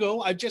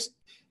Chicago. I just,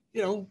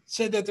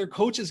 said that their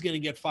coach is going to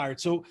get fired.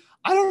 So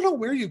I don't know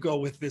where you go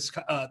with this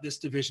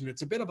division.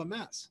 It's a bit of a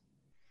mess.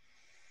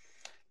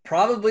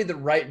 Probably the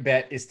right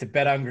bet is to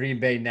bet on Green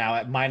Bay now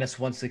at minus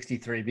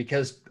 163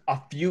 because a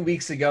few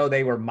weeks ago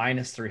they were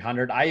minus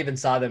 300. I even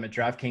saw them at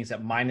DraftKings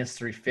at minus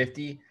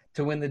 350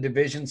 to win the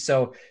division.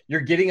 So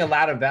you're getting a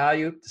lot of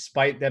value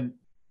despite them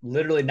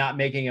literally not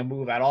making a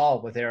move at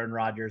all with Aaron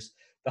Rodgers.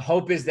 The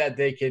hope is that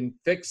they can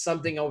fix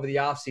something over the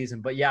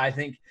offseason. But yeah, I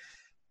think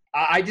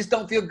I just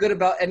don't feel good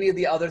about any of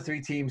the other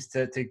 3 teams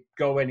to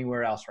go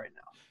anywhere else right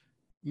now.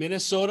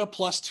 Minnesota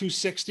plus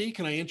 260.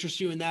 Can I interest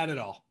you in that at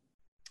all?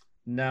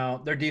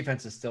 No, their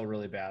defense is still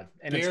really bad,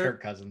 and it's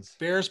Kirk Cousins.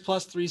 Bears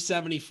plus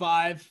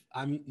 375.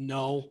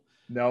 No.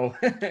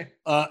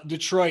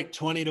 Detroit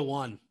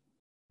 20-1.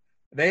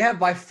 They have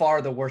by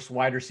far the worst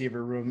wide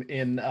receiver room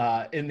in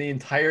the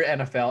entire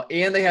NFL,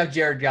 and they have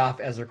Jared Goff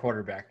as their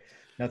quarterback.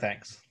 No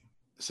thanks.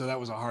 So that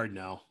was a hard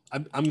no.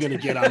 I'm going to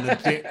get on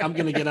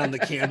the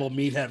Campbell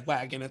meathead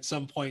wagon at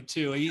some point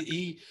too.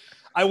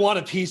 I want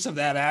a piece of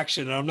that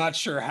action, and I'm not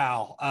sure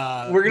how.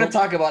 We're going to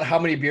talk about how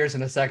many beers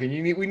in a second.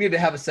 We need to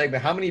have a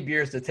segment. How many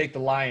beers to take the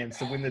Lions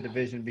to win the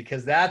division?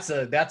 Because that's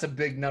a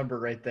big number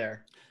right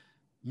there.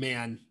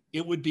 Man,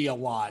 it would be a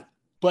lot.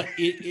 But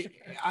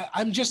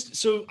I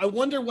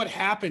wonder what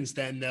happens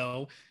then,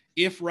 though,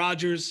 if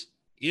Rodgers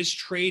is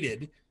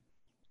traded.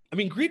 I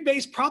mean, Green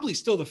Bay's probably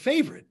still the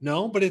favorite,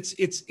 no? But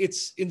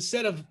it's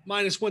instead of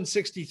minus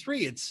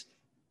 163, it's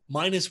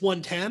minus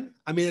 110.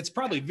 I mean, it's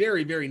probably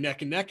very, very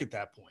neck and neck at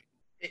that point.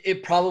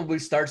 It probably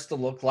starts to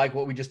look like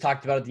what we just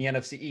talked about at the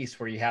NFC East,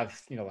 where you have,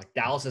 like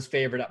Dallas's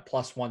favorite at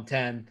plus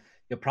 110.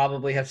 You'll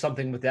probably have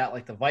something with that,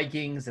 like the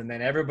Vikings, and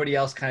then everybody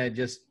else kind of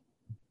just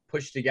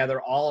pushed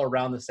together all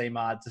around the same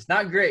odds. It's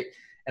not great.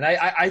 And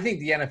I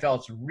think the NFL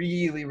is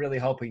really, really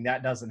hoping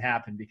that doesn't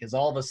happen, because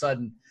all of a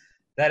sudden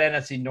that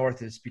NFC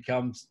North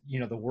becomes,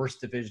 the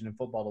worst division in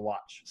football to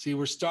watch. See,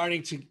 we're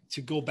starting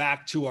to go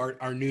back to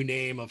our new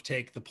name of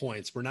take the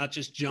points. We're not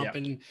just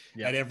jumping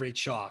at every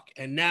chalk.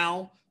 And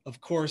now, of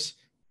course,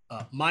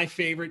 my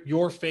favorite,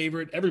 your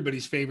favorite,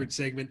 everybody's favorite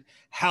segment,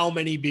 how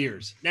many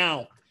beers?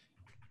 Now,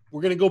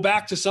 we're going to go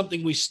back to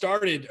something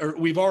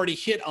we've already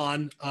hit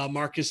on,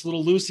 Marcus,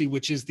 Little Lucy,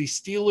 which is the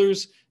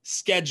Steelers'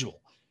 schedule.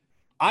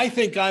 I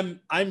think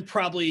I'm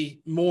probably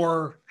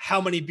more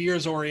how many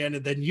beers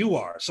oriented than you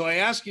are. So I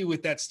ask you,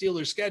 with that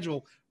Steelers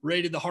schedule,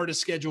 rated the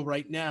hardest schedule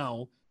right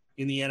now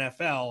in the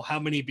NFL, how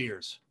many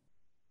beers?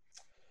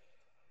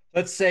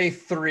 Let's say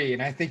 3.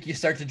 And I think you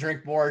start to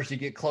drink more as you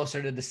get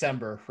closer to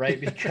December, right?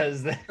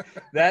 Because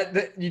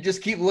that you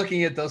just keep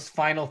looking at those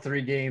final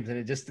 3 games and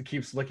it just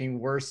keeps looking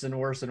worse and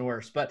worse and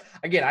worse. But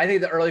again, I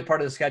think the early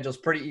part of the schedule is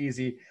pretty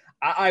easy.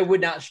 I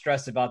would not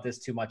stress about this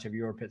too much if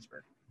you were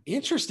Pittsburgh.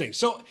 Interesting.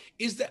 So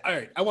is that all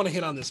right? I want to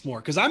hit on this more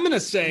because I'm going to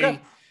say, okay.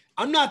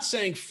 I'm not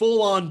saying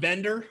full on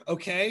bender.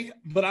 Okay.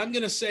 But I'm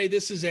going to say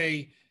this is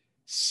a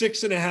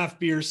 6.5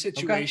 beer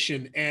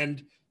situation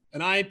and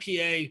an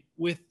IPA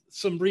with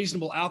some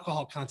reasonable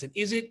alcohol content.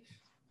 Is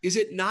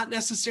it not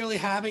necessarily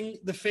having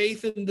the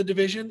faith in the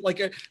division?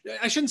 Like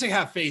I shouldn't say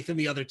have faith in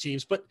the other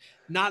teams, but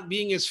not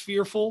being as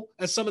fearful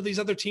as some of these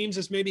other teams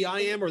as maybe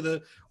I am, or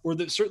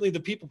certainly the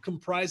people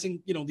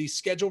comprising, these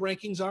schedule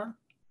rankings are.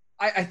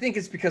 I think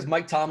it's because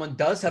Mike Tomlin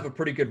does have a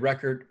pretty good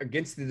record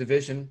against the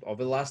division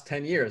over the last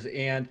 10 years.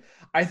 And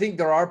I think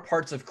there are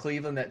parts of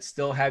Cleveland that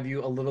still have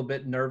you a little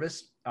bit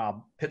nervous.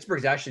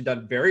 Pittsburgh's actually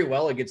done very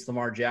well against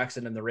Lamar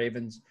Jackson and the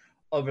Ravens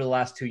over the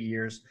last 2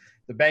 years.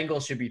 The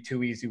Bengals should be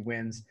 2 easy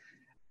wins.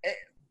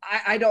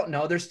 I don't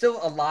know. There's still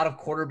a lot of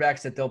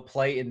quarterbacks that they'll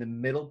play in the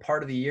middle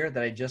part of the year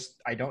that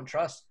I don't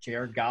trust.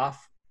 Jared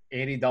Goff,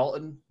 Andy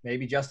Dalton,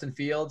 maybe Justin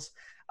Fields,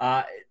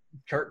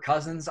 Kirk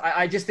Cousins.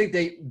 I just think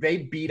they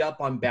beat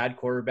up on bad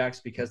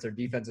quarterbacks because their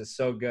defense is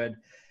so good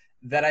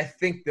that I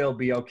think they'll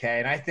be okay.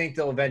 And I think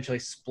they'll eventually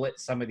split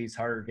some of these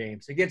harder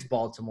games against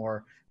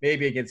Baltimore,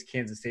 maybe against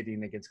Kansas City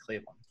and against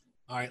Cleveland.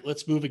 All right,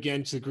 let's move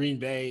again to Green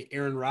Bay,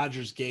 Aaron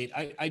Rodgers gate.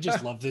 I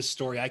just love this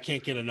story. I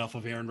can't get enough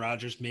of Aaron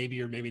Rodgers,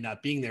 maybe or maybe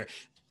not being there.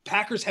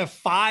 Packers have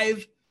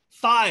five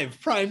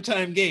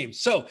primetime games.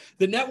 So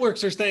the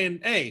networks are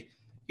saying, hey,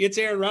 it's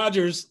Aaron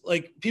Rodgers.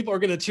 Like, people are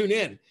going to tune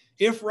in.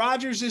 If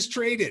Rodgers is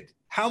traded,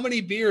 how many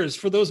beers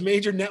for those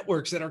major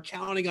networks that are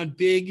counting on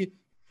big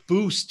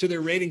boosts to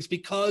their ratings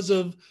because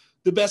of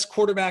the best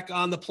quarterback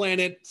on the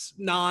planet's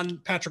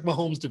non-Patrick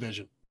Mahomes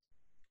division?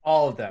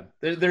 All of them.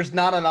 There's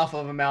not enough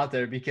of them out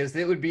there because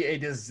it would be a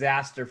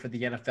disaster for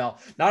the NFL.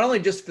 Not only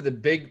just for the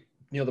big,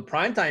 the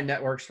primetime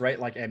networks, right,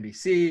 like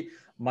NBC,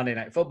 Monday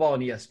Night Football,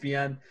 and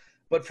ESPN,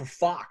 but for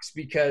Fox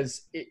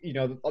because,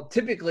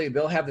 typically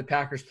they'll have the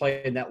Packers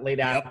play in that late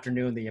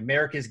afternoon, the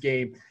America's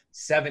game,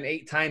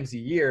 7-8 times a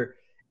year.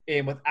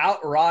 And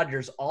without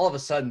Rodgers, all of a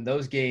sudden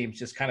those games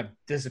just kind of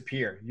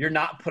disappear. You're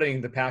not putting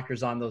the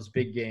Packers on those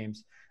big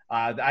games.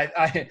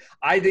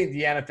 I think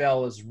the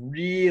NFL is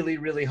really,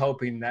 really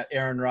hoping that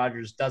Aaron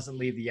Rodgers doesn't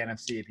leave the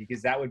NFC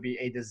because that would be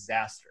a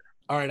disaster.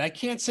 All right. I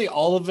can't say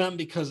all of them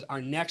because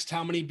our next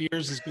how many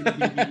beers is going to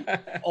be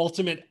the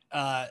ultimate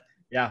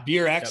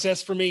beer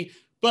excess for me,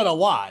 but a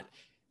lot.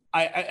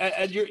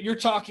 You're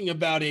talking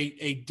about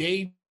a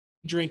day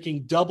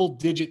drinking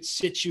double-digit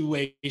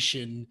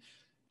situation.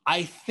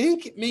 I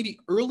think maybe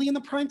early in the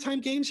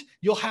primetime games,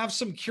 you'll have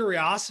some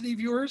curiosity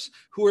viewers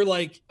who are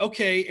like,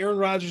 okay, Aaron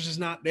Rodgers is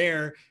not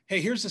there. Hey,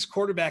 here's this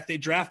quarterback they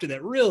drafted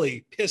that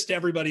really pissed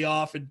everybody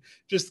off and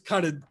just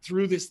kind of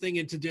threw this thing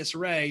into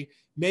disarray.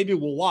 Maybe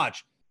we'll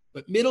watch.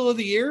 But middle of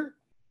the year,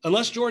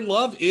 unless Jordan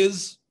Love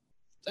is,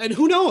 and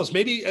who knows,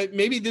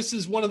 maybe this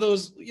is one of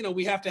those,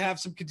 we have to have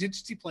some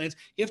contingency plans.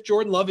 If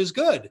Jordan Love is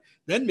good,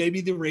 then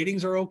maybe the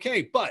ratings are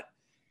okay. But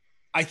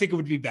I think it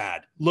would be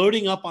bad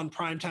loading up on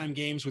primetime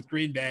games with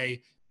Green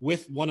Bay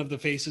with one of the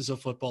faces of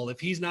football. If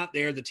he's not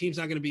there, the team's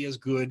not going to be as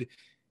good.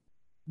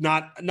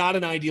 Not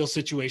an ideal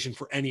situation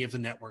for any of the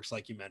networks,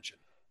 like you mentioned.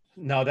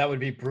 No, that would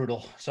be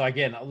brutal. So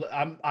again,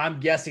 I'm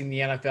guessing the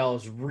NFL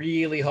is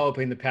really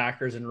hoping the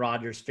Packers and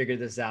Rodgers figure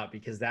this out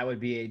because that would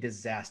be a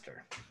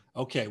disaster.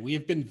 Okay, we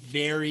have been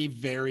very,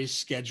 very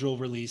schedule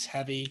release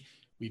heavy.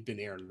 We've been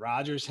Aaron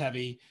Rodgers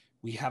heavy.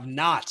 We have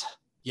not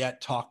yet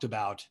talked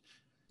about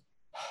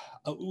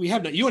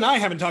you and I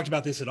haven't talked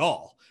about this at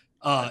all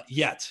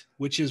yet,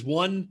 which is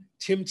one,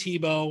 Tim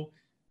Tebow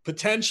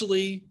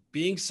potentially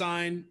being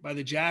signed by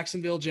the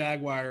Jacksonville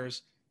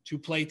Jaguars to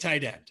play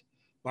tight end.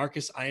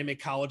 Marcus, I am a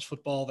college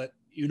football that,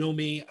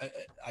 me,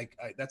 I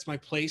that's my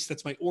place.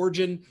 That's my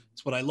origin.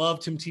 It's what I love.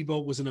 Tim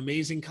Tebow was an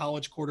amazing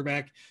college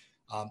quarterback.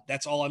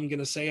 That's all I'm going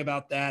to say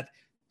about that.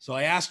 So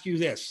I ask you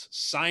this,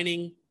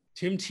 signing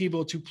Tim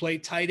Tebow to play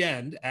tight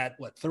end at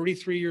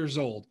 33 years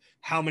old,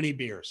 how many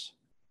beers?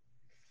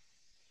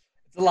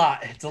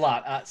 It's a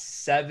lot.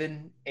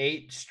 7,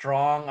 8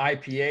 strong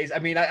IPAs. I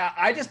mean,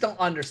 I just don't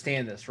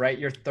understand this, right?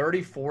 You're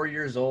 34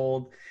 years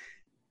old.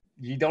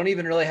 You don't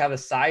even really have a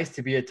size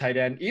to be a tight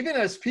end. Even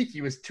at his peak,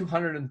 he was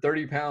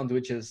 230 pounds,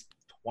 which is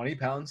 20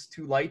 pounds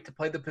too light to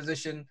play the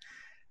position.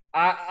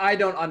 I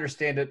don't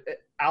understand it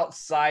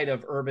outside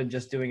of Urban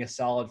just doing a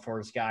solid for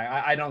his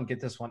guy. I don't get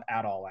this one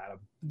at all, Adam.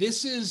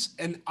 This is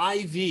an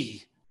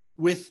IV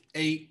with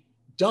a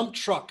dump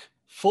truck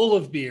full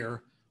of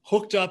beer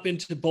hooked up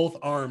into both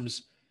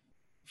arms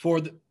for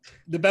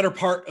the better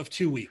part of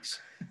 2 weeks.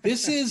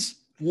 This is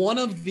one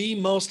of the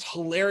most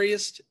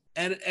hilarious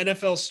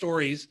NFL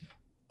stories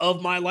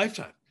of my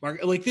lifetime.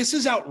 Like, this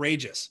is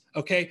outrageous.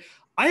 Okay.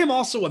 I am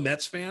also a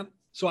Mets fan.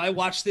 So I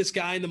watched this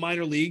guy in the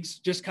minor leagues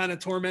just kind of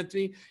torment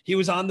me. He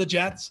was on the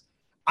Jets.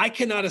 I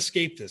cannot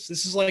escape this.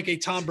 This is like a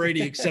Tom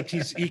Brady, except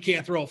he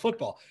can't throw a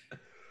football.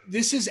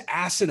 This is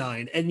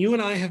asinine. And you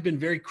and I have been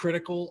very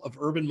critical of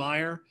Urban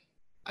Meyer.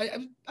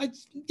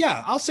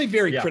 I'll say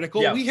very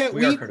critical. Yeah,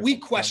 we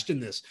question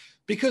this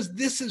because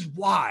this is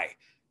why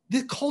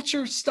the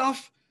culture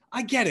stuff.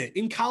 I get it.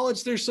 In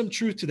college, there's some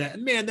truth to that.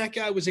 And man, that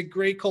guy was a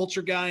great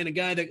culture guy and a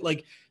guy that,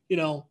 like, you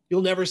know,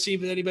 you'll never see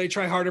anybody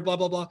try harder, blah,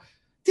 blah, blah.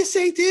 This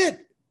ain't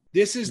it.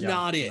 This is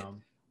not it. No.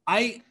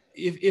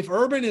 If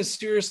Urban is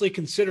seriously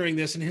considering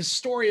this, and his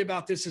story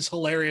about this is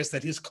hilarious,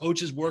 that his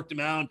coaches worked him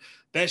out,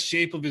 best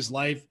shape of his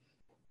life.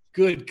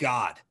 Good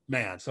God,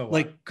 man.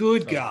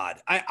 Good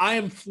God. I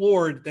am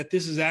floored that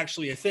this is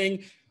actually a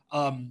thing.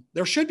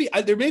 There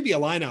may be a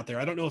line out there.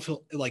 I don't know if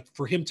he'll, like,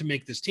 for him to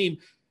make this team.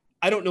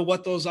 I don't know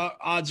what those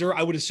odds are.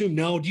 I would assume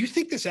no. Do you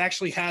think this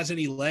actually has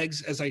any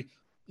legs as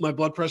my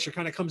blood pressure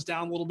kind of comes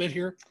down a little bit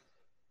here?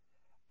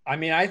 I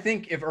mean, I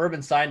think if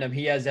Urban signed him,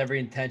 he has every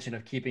intention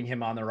of keeping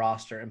him on the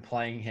roster and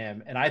playing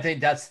him. And I think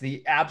that's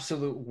the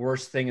absolute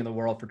worst thing in the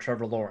world for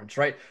Trevor Lawrence,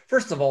 right?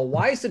 First of all,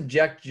 why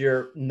subject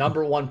your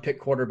number one pick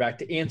quarterback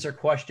to answer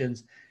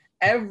questions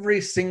every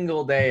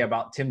single day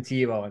about Tim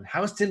Tebow and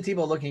how's Tim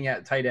Tebow looking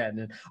at tight end?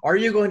 And are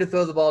you going to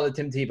throw the ball to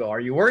Tim Tebow? Are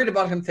you worried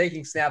about him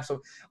taking snaps?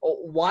 So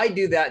why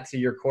do that to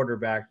your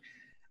quarterback?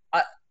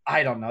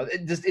 I don't know.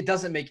 It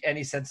doesn't make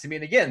any sense to me.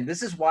 And again,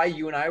 this is why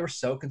you and I were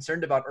so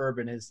concerned about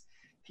Urban is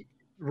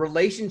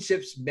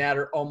relationships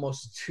matter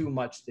almost too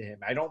much to him.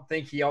 I don't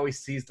think he always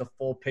sees the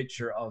full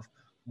picture of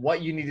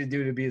what you need to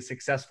do to be a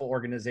successful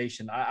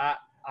organization.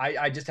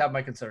 I just have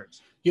my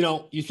concerns. You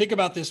know, you think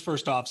about this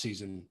first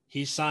offseason,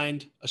 he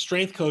signed a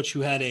strength coach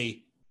who had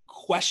a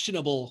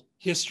questionable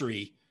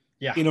history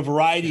in a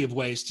variety of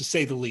ways, to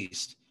say the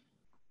least.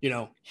 You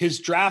know, his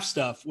draft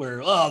stuff where,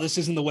 this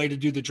isn't the way to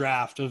do the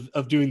draft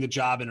of doing the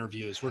job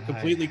interviews. We're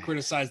completely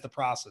criticized the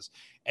process.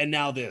 And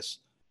now this.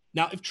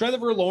 Now, if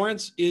Trevor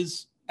Lawrence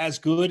is as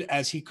good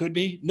as he could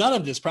be, none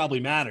of this probably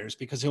matters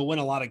because he'll win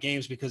a lot of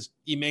games because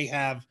he may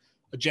have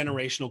a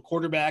generational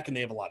quarterback and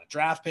they have a lot of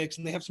draft picks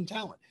and they have some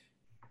talent.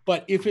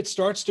 But if it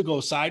starts to go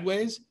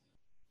sideways,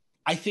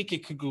 I think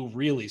it could go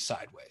really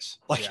sideways.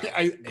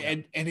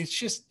 And it's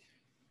just,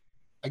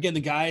 again,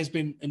 the guy has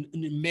been an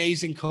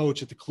amazing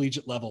coach at the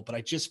collegiate level, but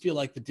I just feel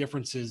like the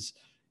differences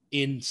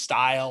in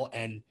style,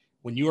 and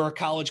when you are a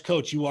college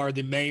coach, you are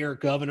the mayor,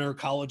 governor,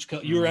 college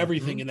coach, you're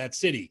everything in that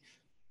city.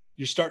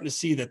 You're starting to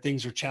see that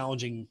things are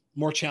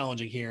more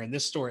challenging here. And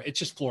this story, it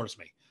just floors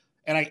me.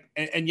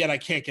 And yet I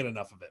can't get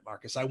enough of it,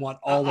 Marcus. I want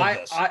all of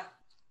this.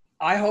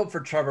 I hope for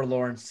Trevor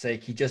Lawrence's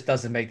sake, he just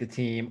doesn't make the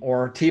team,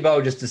 or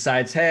Tebow just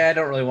decides, hey, I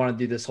don't really want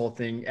to do this whole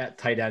thing at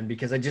tight end,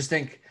 because I just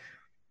think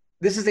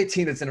this is a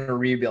team that's in a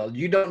rebuild.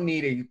 You don't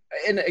need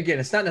and again,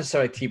 it's not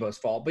necessarily Tebow's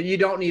fault, but you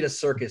don't need a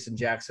circus in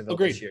Jacksonville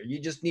this year. You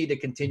just need to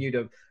continue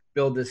to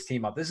build this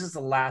team up. This is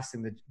the last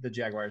thing the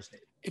Jaguars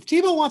need. If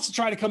Tebow wants to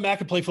try to come back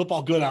and play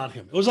football, good on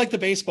him. It was like the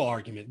baseball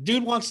argument.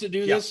 Dude wants to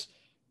do this,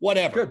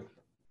 whatever.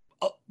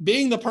 Good.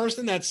 Being the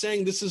person that's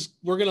saying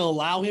we're going to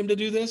allow him to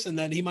do this and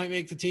that he might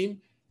make the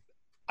team,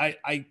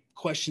 I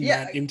question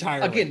that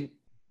entirely. Again,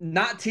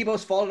 not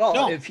Tebow's fault at all.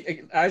 No. If,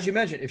 as you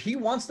mentioned, if he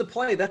wants to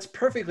play, that's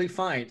perfectly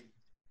fine.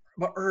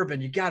 But Urban,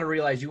 you got to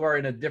realize you are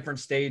in a different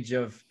stage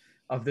of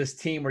this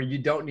team where you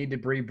don't need to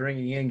be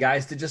bringing in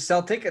guys to just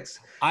sell tickets,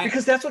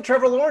 because that's what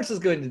Trevor Lawrence is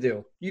going to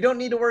do. You don't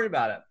need to worry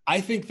about it. I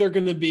think they're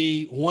going to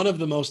be one of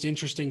the most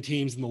interesting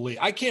teams in the league.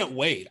 I can't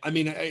wait. I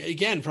mean,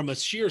 again, from a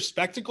sheer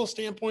spectacle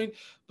standpoint,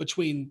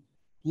 between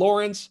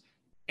Lawrence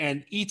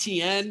and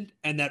ETN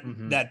and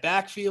that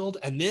backfield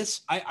and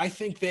this, I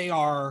think they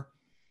are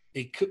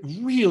a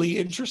really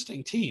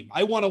interesting team.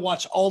 I want to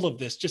watch all of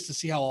this just to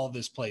see how all of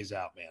this plays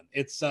out, man.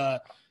 It's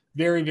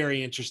very,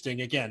 very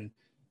interesting. Again,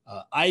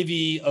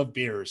 IV of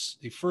beers,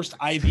 the first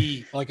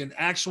IV, like an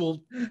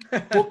actual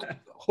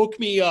hook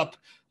me up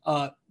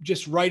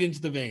just right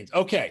into the veins.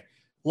 Okay,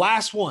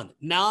 last one,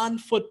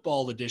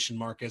 non-football edition,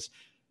 Marcus.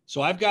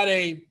 So I've got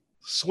a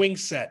swing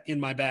set in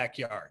my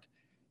backyard,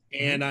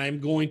 and I'm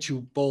going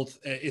to both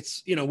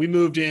we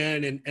moved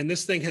in and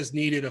this thing has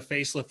needed a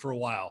facelift for a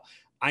while.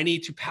 I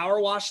need to power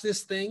wash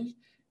this thing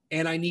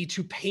and I need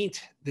to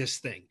paint this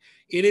thing.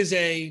 It is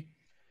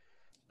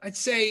I'd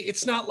say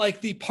it's not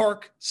like the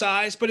park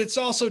size, but it's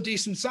also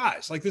decent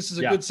size. Like, this is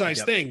a good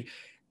size thing.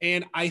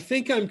 And I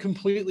think I'm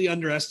completely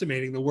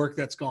underestimating the work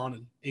that's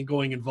gone and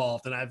going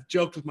involved. And I've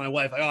joked with my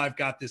wife, I've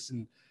got this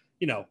in,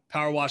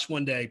 power wash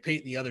one day,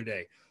 paint the other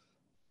day.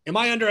 Am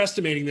I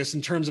underestimating this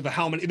in terms of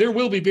how many? There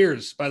will be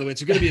beers, by the way.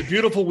 It's going to be a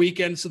beautiful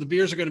weekend, so the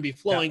beers are going to be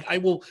flowing. I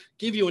will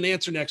give you an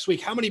answer next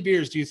week. How many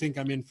beers do you think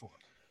I'm in for?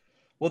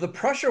 Well, the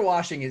pressure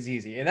washing is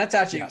easy, and that's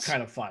actually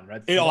kind of fun,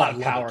 right? There's a lot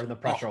of power in the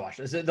pressure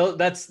washer.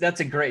 That's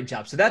a great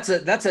job. So that's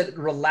a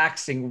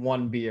relaxing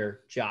one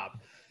beer job.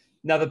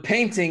 Now the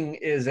painting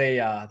is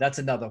that's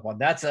another one.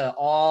 That's a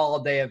all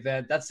day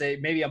event. That's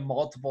maybe a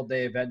multiple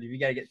day event. If you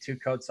got to get 2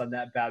 coats on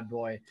that bad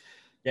boy,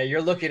 you're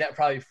looking at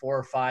probably 4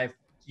 or 5,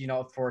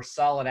 for a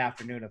solid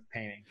afternoon of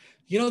painting.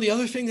 The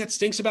other thing that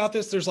stinks about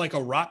this, there's like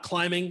a rock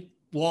climbing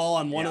wall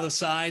on one of the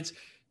sides.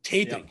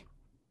 Taping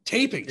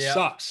taping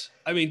sucks.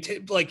 I mean,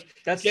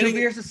 that's 2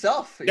 beers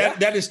itself. That is 2 beers itself.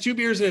 That is 2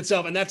 beers in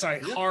itself. And that's a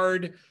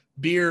hard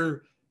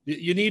beer.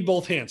 You need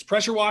both hands.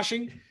 Pressure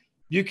washing.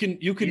 You can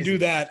do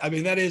that. I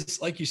mean, that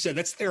is, like you said,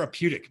 that's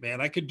therapeutic, man.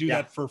 I could do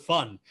that for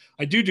fun.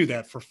 I do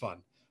that for fun.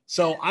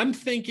 So I'm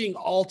thinking,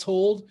 all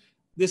told,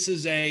 this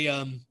is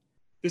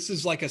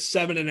like a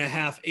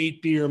 7.5,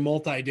 8 beer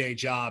multi-day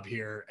job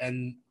here.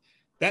 And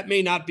that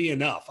may not be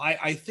enough.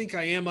 I think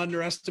I am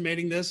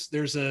underestimating this.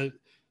 There's a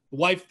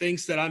wife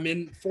thinks that I'm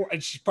in for,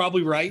 and she's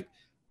probably right.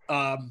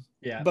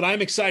 But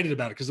I'm excited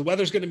about it because the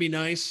weather's going to be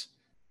nice.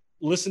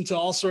 Listen to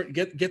all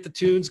get the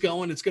tunes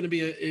going. It's going to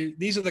be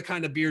these are the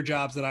kind of beer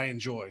jobs that I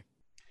enjoy.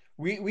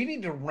 We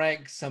need to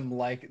rank some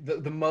like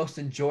the most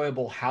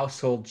enjoyable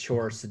household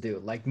chores to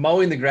do. Like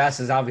mowing the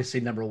grass is obviously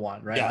number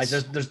one, right? Yes.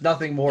 Like there's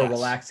nothing more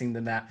relaxing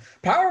than that.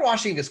 Power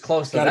washing is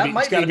close to that.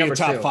 It's got to be a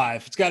top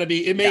 5. It's got to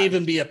be. It may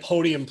even be a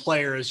podium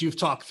player as you've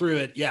talked through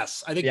it.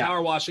 Yes, I think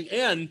power washing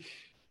and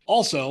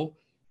also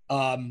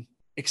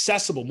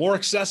accessible, more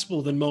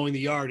accessible than mowing the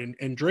yard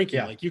and drinking.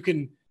 Yeah. Like you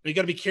got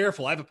to be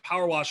careful. I have a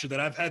power washer that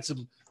I've had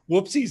some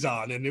whoopsies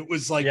on, and it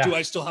was like, do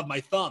I still have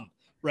my thumb?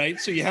 Right.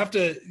 So you have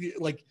to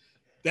like.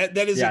 That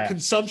is a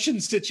consumption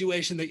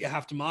situation that you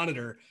have to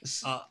monitor.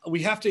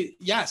 We have to,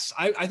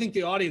 I think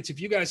the audience, if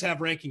you guys have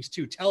rankings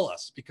too, tell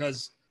us,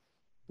 because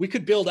we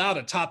could build out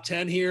a top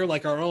 10 here,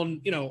 like our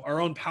own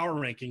power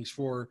rankings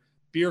for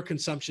beer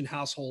consumption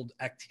household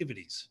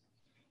activities.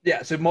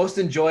 Yeah. So most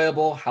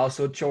enjoyable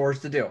household chores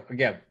to do.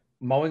 Again,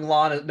 mowing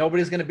lawn,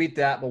 nobody's going to beat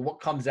that, but what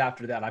comes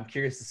after that? I'm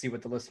curious to see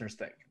what the listeners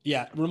think.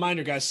 Yeah.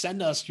 Reminder, guys,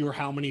 send us your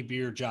how many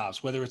beer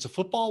jobs, whether it's a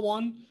football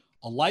one,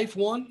 a life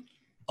one,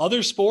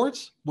 other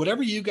sports,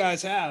 whatever you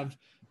guys have,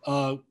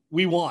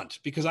 we want,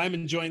 because I'm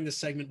enjoying this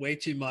segment way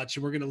too much,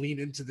 and we're going to lean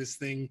into this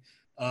thing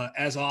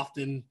as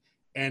often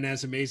and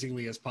as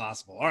amazingly as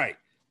possible. All right.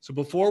 So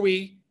before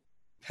we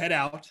head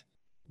out,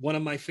 one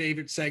of my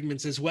favorite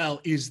segments as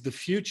well is the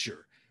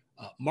future.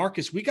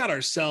 Marcus, we got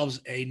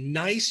ourselves a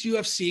nice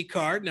UFC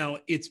card. Now,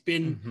 it's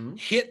been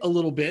hit a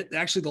little bit.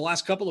 Actually, the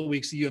last couple of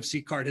weeks, the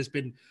UFC card has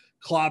been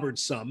clobbered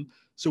some.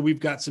 So we've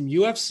got some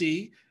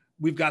UFC.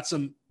 We've got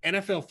some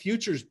NFL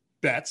futures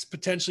bets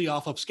potentially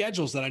off of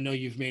schedules that I know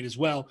you've made as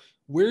well.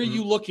 Where are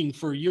you looking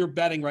for your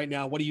betting right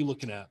now? What are you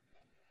looking at?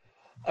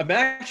 I'm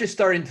actually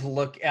starting to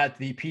look at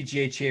the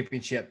PGA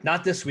Championship,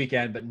 not this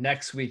weekend, but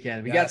next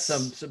weekend. We got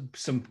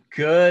some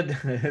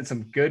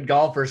good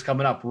golfers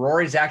coming up.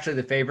 Rory's actually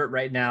the favorite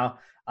right now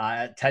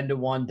at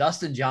 10-1.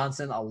 Dustin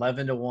Johnson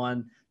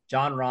 11-1.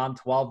 John Rahm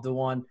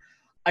 12-1.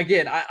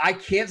 Again, I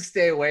can't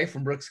stay away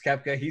from Brooks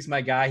Koepka. He's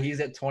my guy.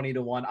 He's at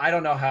 20-1. I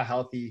don't know how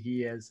healthy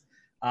he is.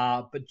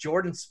 But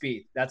Jordan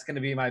Spieth, that's going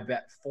to be my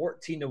bet,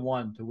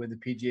 14-1 to win the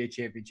PGA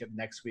Championship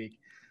next week.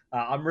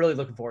 I'm really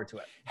looking forward to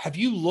it. Have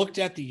you looked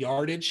at the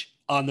yardage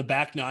on the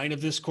back nine of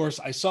this course?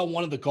 I saw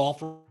one of the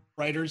golf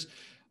writers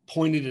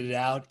pointed it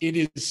out. It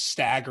is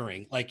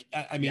staggering. Like,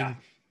 I mean,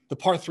 the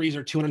par threes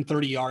are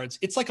 230 yards.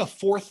 It's like a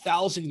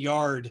 4,000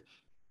 yard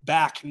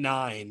back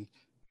nine.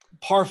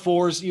 Par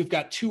fours, you've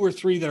got 2 or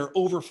 3 that are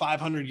over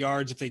 500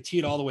 yards if they tee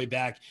it all the way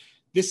back.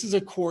 This is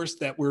a course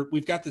that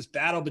we've got this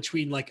battle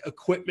between like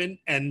equipment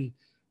and,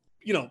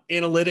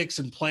 analytics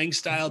and playing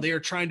style. They are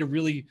trying to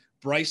really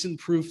Bryson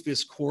proof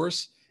this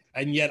course.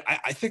 And yet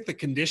I think the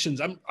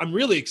conditions I'm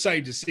really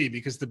excited to see,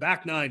 because the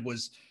back nine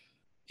was,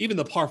 even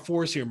the par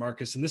fours here,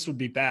 Marcus, and this would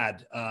be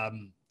bad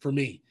for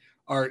me,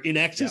 are in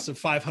excess of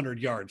 500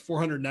 yards,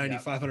 490,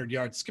 500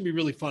 yards. It's going to be a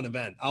really fun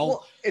event.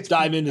 I'll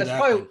dive into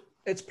that.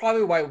 It's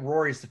probably why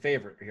Rory's the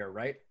favorite here,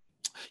 right?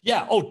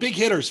 Yeah. Oh, big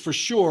hitters for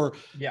sure.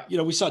 Yeah.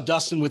 We saw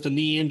Dustin with a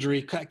knee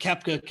injury.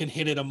 Koepka can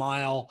hit it a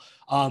mile.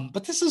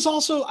 But this is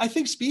also, I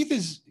think Spieth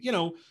is,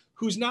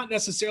 who's not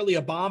necessarily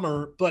a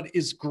bomber, but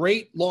is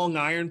great long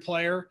iron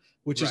player,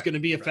 which is going to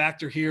be a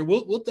factor here.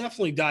 We'll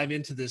definitely dive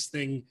into this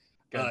thing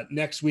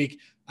next week.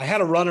 I had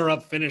a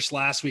runner-up finish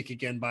last week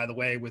again, by the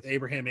way, with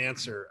Abraham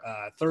Answer,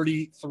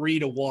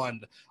 33-1.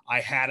 I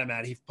had him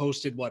at. He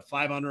posted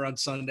 500 on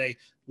Sunday,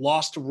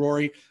 lost to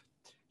Rory.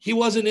 He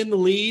wasn't in the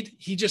lead.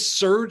 He just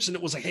surged, and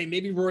it was like, hey,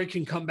 maybe Rory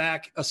can come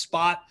back a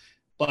spot.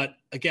 But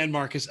again,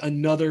 Marcus,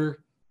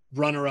 another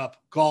runner-up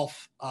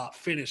golf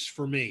finish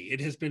for me. It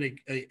has been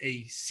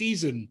a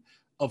season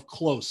of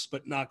close,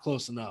 but not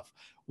close enough.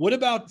 What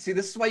about? See,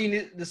 this is why you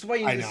need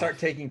to start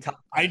taking time.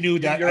 I knew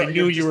that. I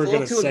knew you were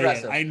going to say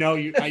aggressive.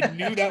 It. I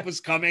knew that was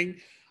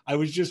coming. I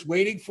was just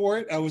waiting for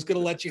it. I was going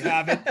to let you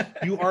have it.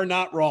 You are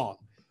not wrong.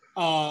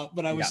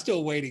 But I was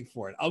still waiting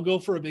for it. I'll go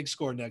for a big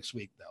score next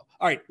week, though.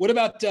 All right. What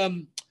about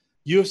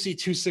UFC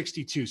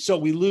 262? So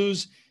we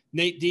lose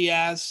Nate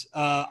Diaz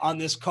on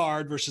this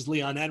card versus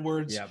Leon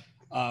Edwards.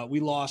 Yeah.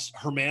 We lost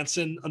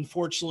Hermanson,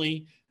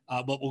 unfortunately,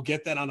 but we'll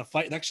get that on a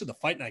fight. Actually, the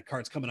fight night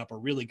cards coming up are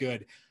really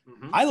good.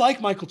 I like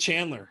Michael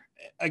Chandler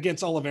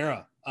against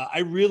Oliveira. I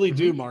really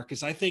do,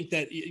 Marcus. I think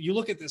that you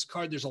look at this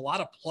card, there's a lot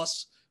of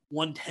plus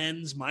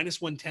 110s, minus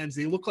 110s.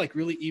 They look like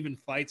really even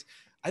fights.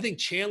 I think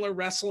Chandler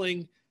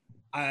wrestling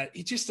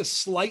He's just a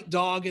slight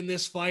dog in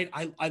this fight.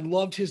 I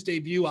loved his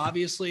debut,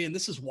 obviously, and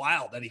this is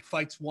wild that he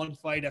fights one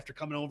fight after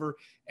coming over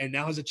and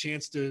now has a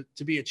chance to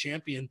be a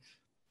champion.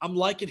 I'm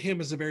liking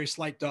him as a very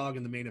slight dog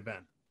in the main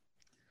event.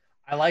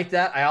 I like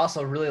that. I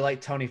also really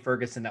like Tony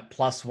Ferguson at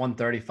plus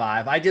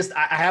 135. I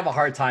have a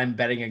hard time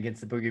betting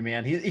against the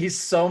Boogeyman. He's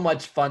so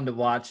much fun to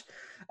watch.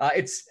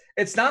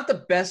 It's not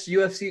the best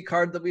UFC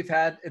card that we've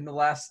had in the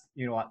last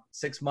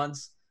 6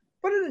 months,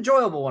 but an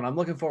enjoyable one. I'm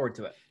looking forward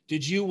to it.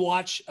 Did you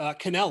watch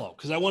Canelo?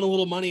 Because I won a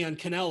little money on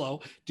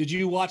Canelo. Did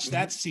you watch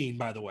that scene,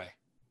 by the way?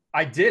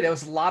 I did. It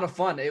was a lot of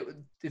fun.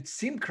 It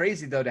seemed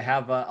crazy, though, to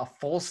have a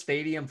full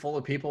stadium full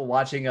of people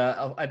watching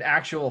an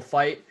actual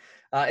fight.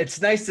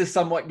 It's nice to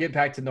somewhat get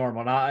back to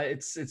normal. Now,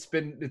 it's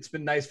been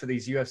nice for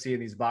these UFC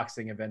and these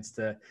boxing events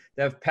to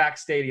have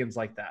packed stadiums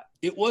like that.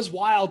 It was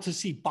wild to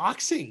see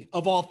boxing,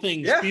 of all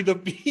things, be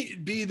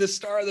the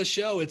star of the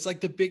show. It's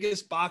like the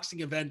biggest boxing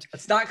event.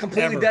 It's not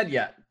completely dead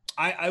yet.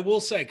 I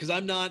will say, because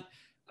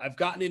I've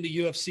gotten into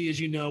UFC, as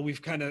you know.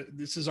 We've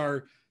this is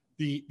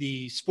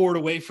the sport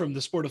away from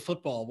the sport of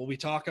football, what we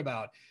talk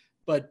about.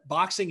 But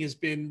boxing has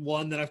been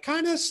one that I've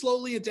kind of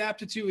slowly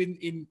adapted to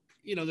in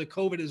the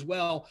COVID as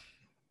well.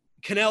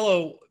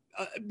 Canelo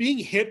being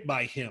hit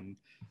by him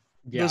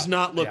does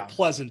not look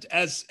pleasant,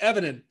 as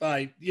evident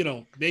by,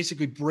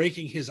 basically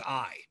breaking his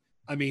eye.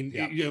 I mean,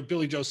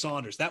 Billy Joe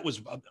Saunders, that was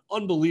an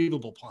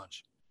unbelievable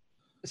punch.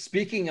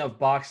 Speaking of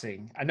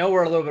boxing, I know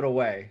we're a little bit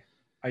away.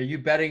 Are you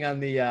betting on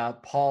the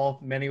Paul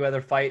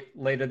Mayweather fight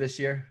later this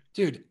year?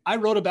 Dude, I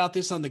wrote about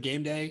this on the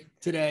game day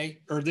today,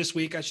 or this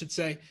week, I should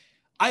say.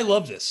 I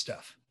love this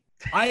stuff.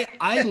 I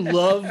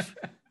love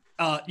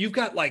you've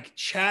got like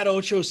Chad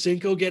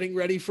Ochocinco getting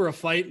ready for a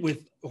fight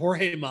with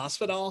Jorge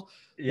Masvidal.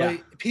 Yeah.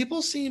 Like,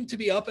 people seem to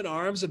be up in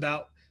arms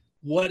about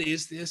what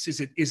is this?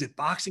 Is it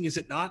boxing? Is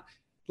it not?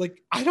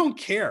 Like, I don't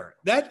care.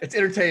 It's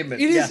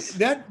entertainment. It is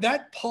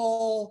that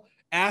Paul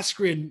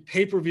Askren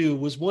pay-per-view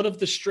was one of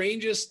the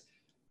strangest,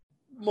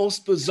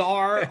 most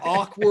bizarre,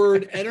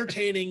 awkward,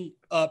 entertaining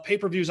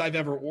pay-per-views I've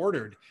ever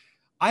ordered.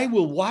 I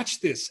will watch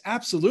this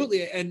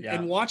absolutely.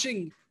 And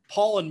watching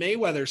Paul and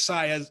Mayweather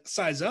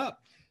size up,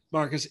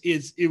 Marcus,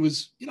 it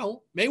was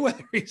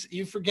Mayweather.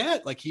 You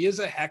forget, like, he is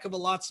a heck of a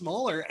lot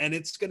smaller, and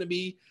it's going to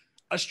be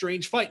a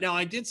strange fight. Now,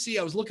 I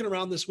was looking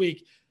around this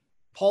week.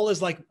 Paul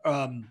is like,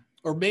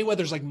 or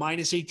Mayweather's like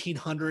minus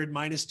 1,800,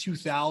 minus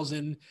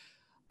 2,000.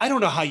 I don't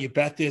know how you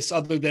bet this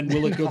other than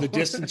will it go the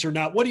distance or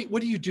not. What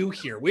do you do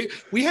here?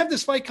 We have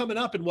this fight coming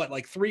up in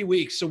like 3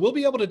 weeks, so we'll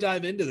be able to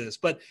dive into this.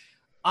 But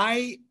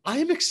I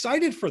am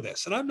excited for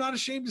this, and I'm not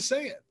ashamed to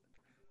say it.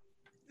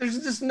 There's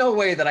just no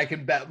way that I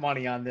can bet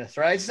money on this,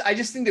 right? I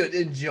just need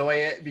to enjoy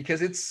it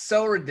because it's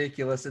so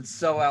ridiculous. It's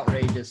so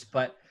outrageous,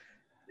 but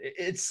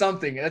it's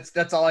something.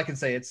 That's all I can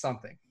say. It's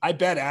something. I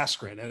bet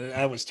Askren, and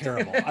that was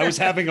terrible. I was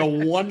having a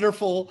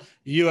wonderful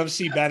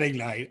UFC betting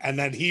night, and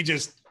then he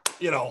just,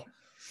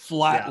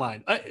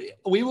 flatline. Yeah.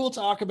 We will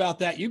talk about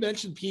that. You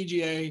mentioned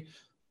PGA.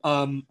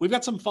 We've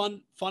got some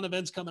fun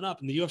events coming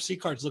up, and the UFC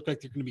cards look like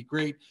they're going to be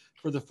great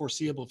for the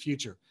foreseeable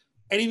future.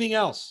 Anything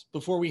else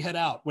before we head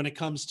out when it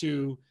comes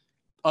to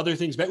other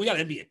things? We got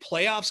NBA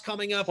playoffs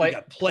coming up. We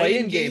got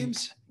play-in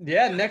games.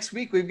 Yeah, next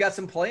week we've got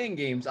some play-in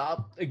games.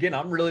 Again,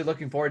 I'm really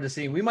looking forward to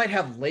seeing. We might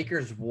have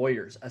Lakers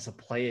Warriors as a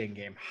play-in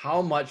game.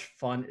 How much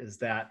fun is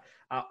that?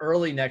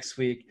 Early next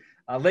week.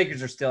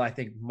 Lakers are still, I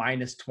think,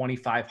 minus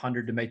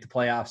 2,500 to make the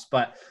playoffs,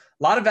 but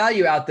a lot of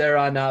value out there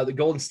on the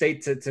Golden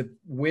State to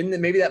win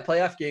maybe that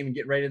playoff game and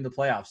get right into the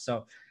playoffs.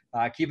 So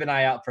keep an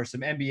eye out for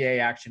some NBA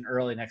action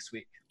early next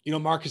week.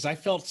 Marcus, I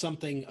felt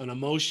an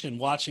emotion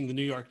watching the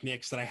New York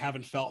Knicks that I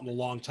haven't felt in a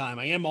long time.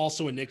 I am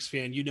also a Knicks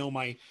fan.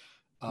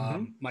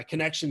 My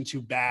connection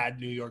to bad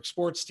New York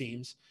sports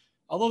teams,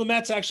 although the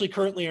Mets actually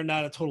currently are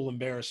not a total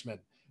embarrassment,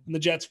 and the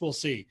Jets we'll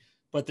see.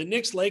 But the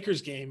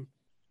Knicks-Lakers game,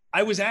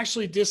 I was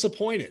actually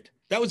disappointed.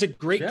 That was a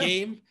great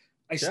game.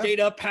 I stayed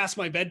up past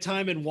my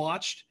bedtime and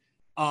watched.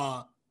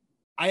 I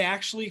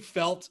actually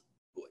felt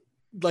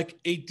like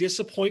a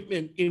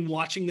disappointment in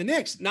watching the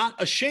Knicks,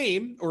 not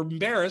ashamed or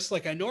embarrassed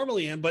like I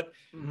normally am, but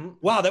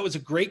wow, that was a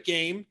great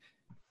game.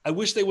 I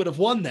wish they would have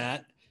won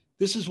that.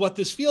 This is what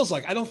this feels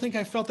like. I don't think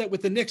I felt that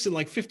with the Knicks in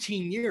like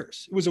 15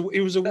 years.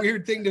 It was a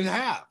weird thing to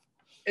have.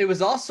 It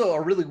was also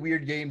a really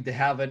weird game to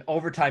have an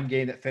overtime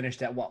game that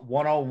finished at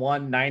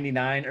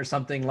 101-99 or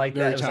something like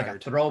that. It was like a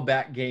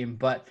throwback game.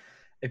 But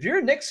if you're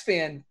a Knicks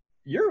fan,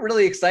 you're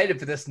really excited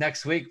for this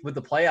next week with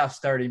the playoffs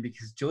starting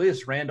because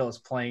Julius Randle is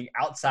playing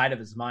outside of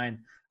his mind.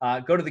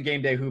 Go to the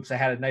Game Day Hoops. I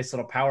had a nice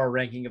little power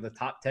ranking of the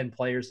top 10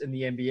 players in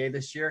the NBA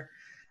this year.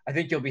 I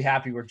think you'll be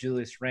happy where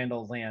Julius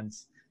Randle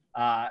lands.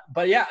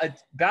 But yeah,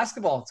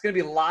 basketball, it's going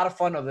to be a lot of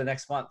fun over the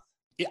next month.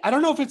 I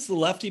don't know if it's the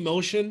lefty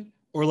motion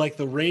or like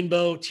the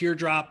rainbow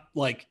teardrop,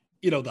 like,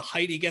 the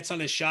height he gets on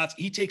his shots.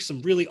 He takes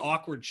some really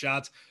awkward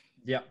shots.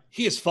 Yeah,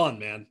 he is fun,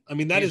 man. I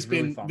mean, that has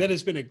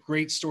been a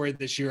great story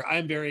this year.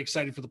 I'm very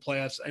excited for the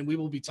playoffs, and we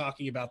will be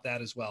talking about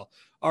that as well.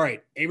 All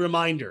right, a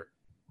reminder: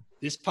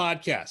 this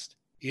podcast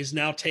is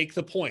now Take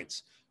the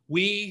Points.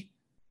 We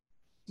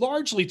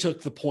largely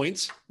took the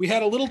points. We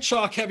had a little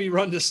chalk heavy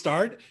run to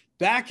start.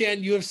 Back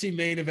end UFC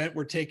main event,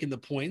 we're taking the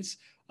points.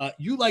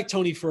 You like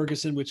Tony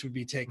Ferguson, which would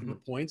be taking the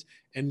points.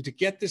 And to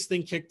get this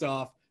thing kicked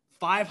off,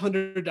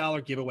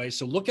 $500 giveaway.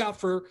 So look out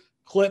for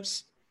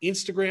clips,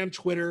 Instagram,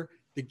 Twitter,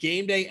 the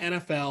Game Day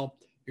NFL.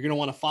 You're going to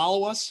want to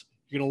follow us.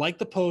 You're going to like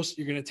the post.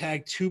 You're going to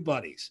tag 2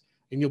 buddies,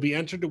 and you'll be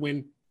entered to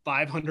win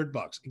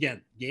 $500.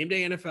 Again, Game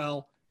Day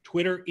NFL,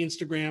 Twitter,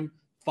 Instagram.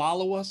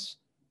 Follow us,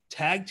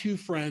 tag 2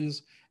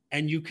 friends,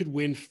 and you could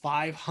win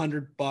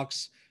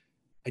 $500.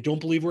 I don't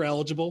believe we're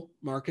eligible,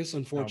 Marcus,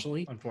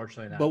 unfortunately. No,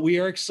 unfortunately not. But we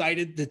are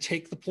excited. The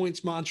take the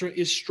points mantra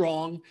is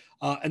strong.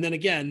 And then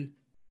again,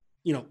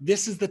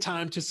 this is the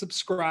time to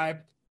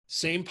subscribe.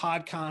 Same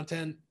pod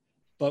content,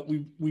 but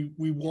we're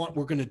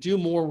going to do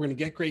more. We're going to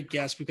get great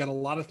guests. We've got a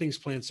lot of things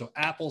planned. So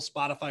Apple,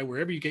 Spotify,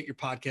 wherever you get your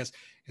podcast,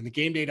 and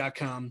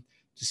thegameday.com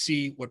to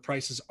see what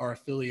prices our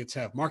affiliates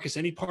have. Marcus,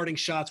 any parting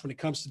shots when it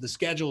comes to the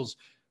schedules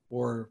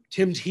or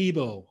Tim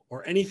Tebow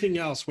or anything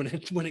else when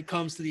it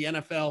comes to the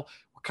NFL?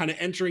 We're kind of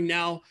entering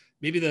now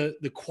maybe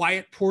the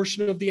quiet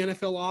portion of the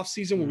NFL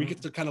offseason where we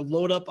get to kind of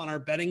load up on our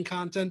betting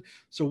content.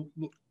 So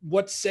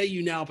what say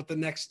you now about the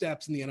next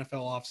steps in the NFL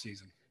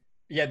offseason?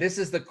 Yeah, this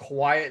is the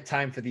quiet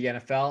time for the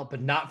NFL,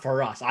 but not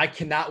for us. I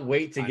cannot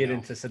wait to get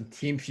into some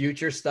team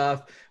future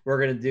stuff.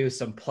 We're going to do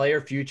some player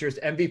futures,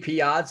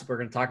 MVP odds. We're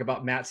going to talk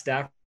about Matt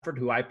Stafford,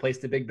 who I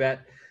placed a big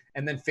bet,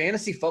 and then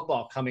fantasy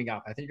football coming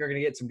up. I think you're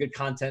going to get some good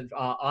content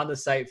on the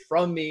site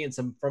from me and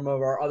from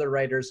our other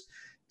writers.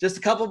 Just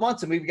a couple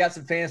months, and we've got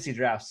some fantasy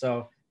drafts.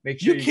 So make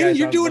sure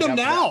you're doing them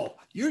now.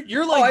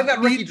 You're like, I've got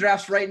rookie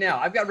drafts right now.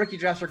 I've got rookie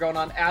drafts are going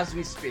on as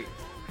we speak.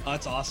 Oh,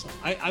 that's awesome.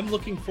 I'm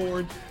looking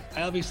forward.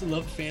 I obviously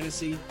love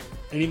fantasy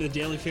and even the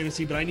daily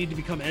fantasy, but I need to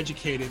become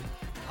educated.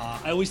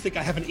 I always think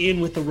I have an in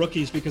with the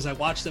rookies because I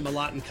watch them a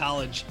lot in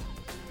college.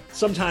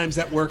 Sometimes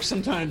that works,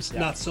 sometimes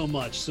not so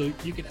much. So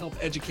you can help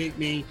educate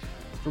me.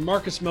 For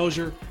Marcus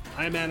Mosher,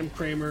 I'm Adam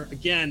Kramer.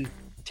 Again,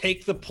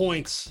 take the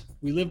points.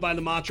 We live by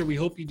the mantra. We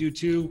hope you do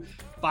too.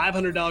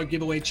 $500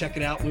 giveaway. Check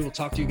it out. We will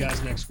talk to you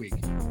guys next week.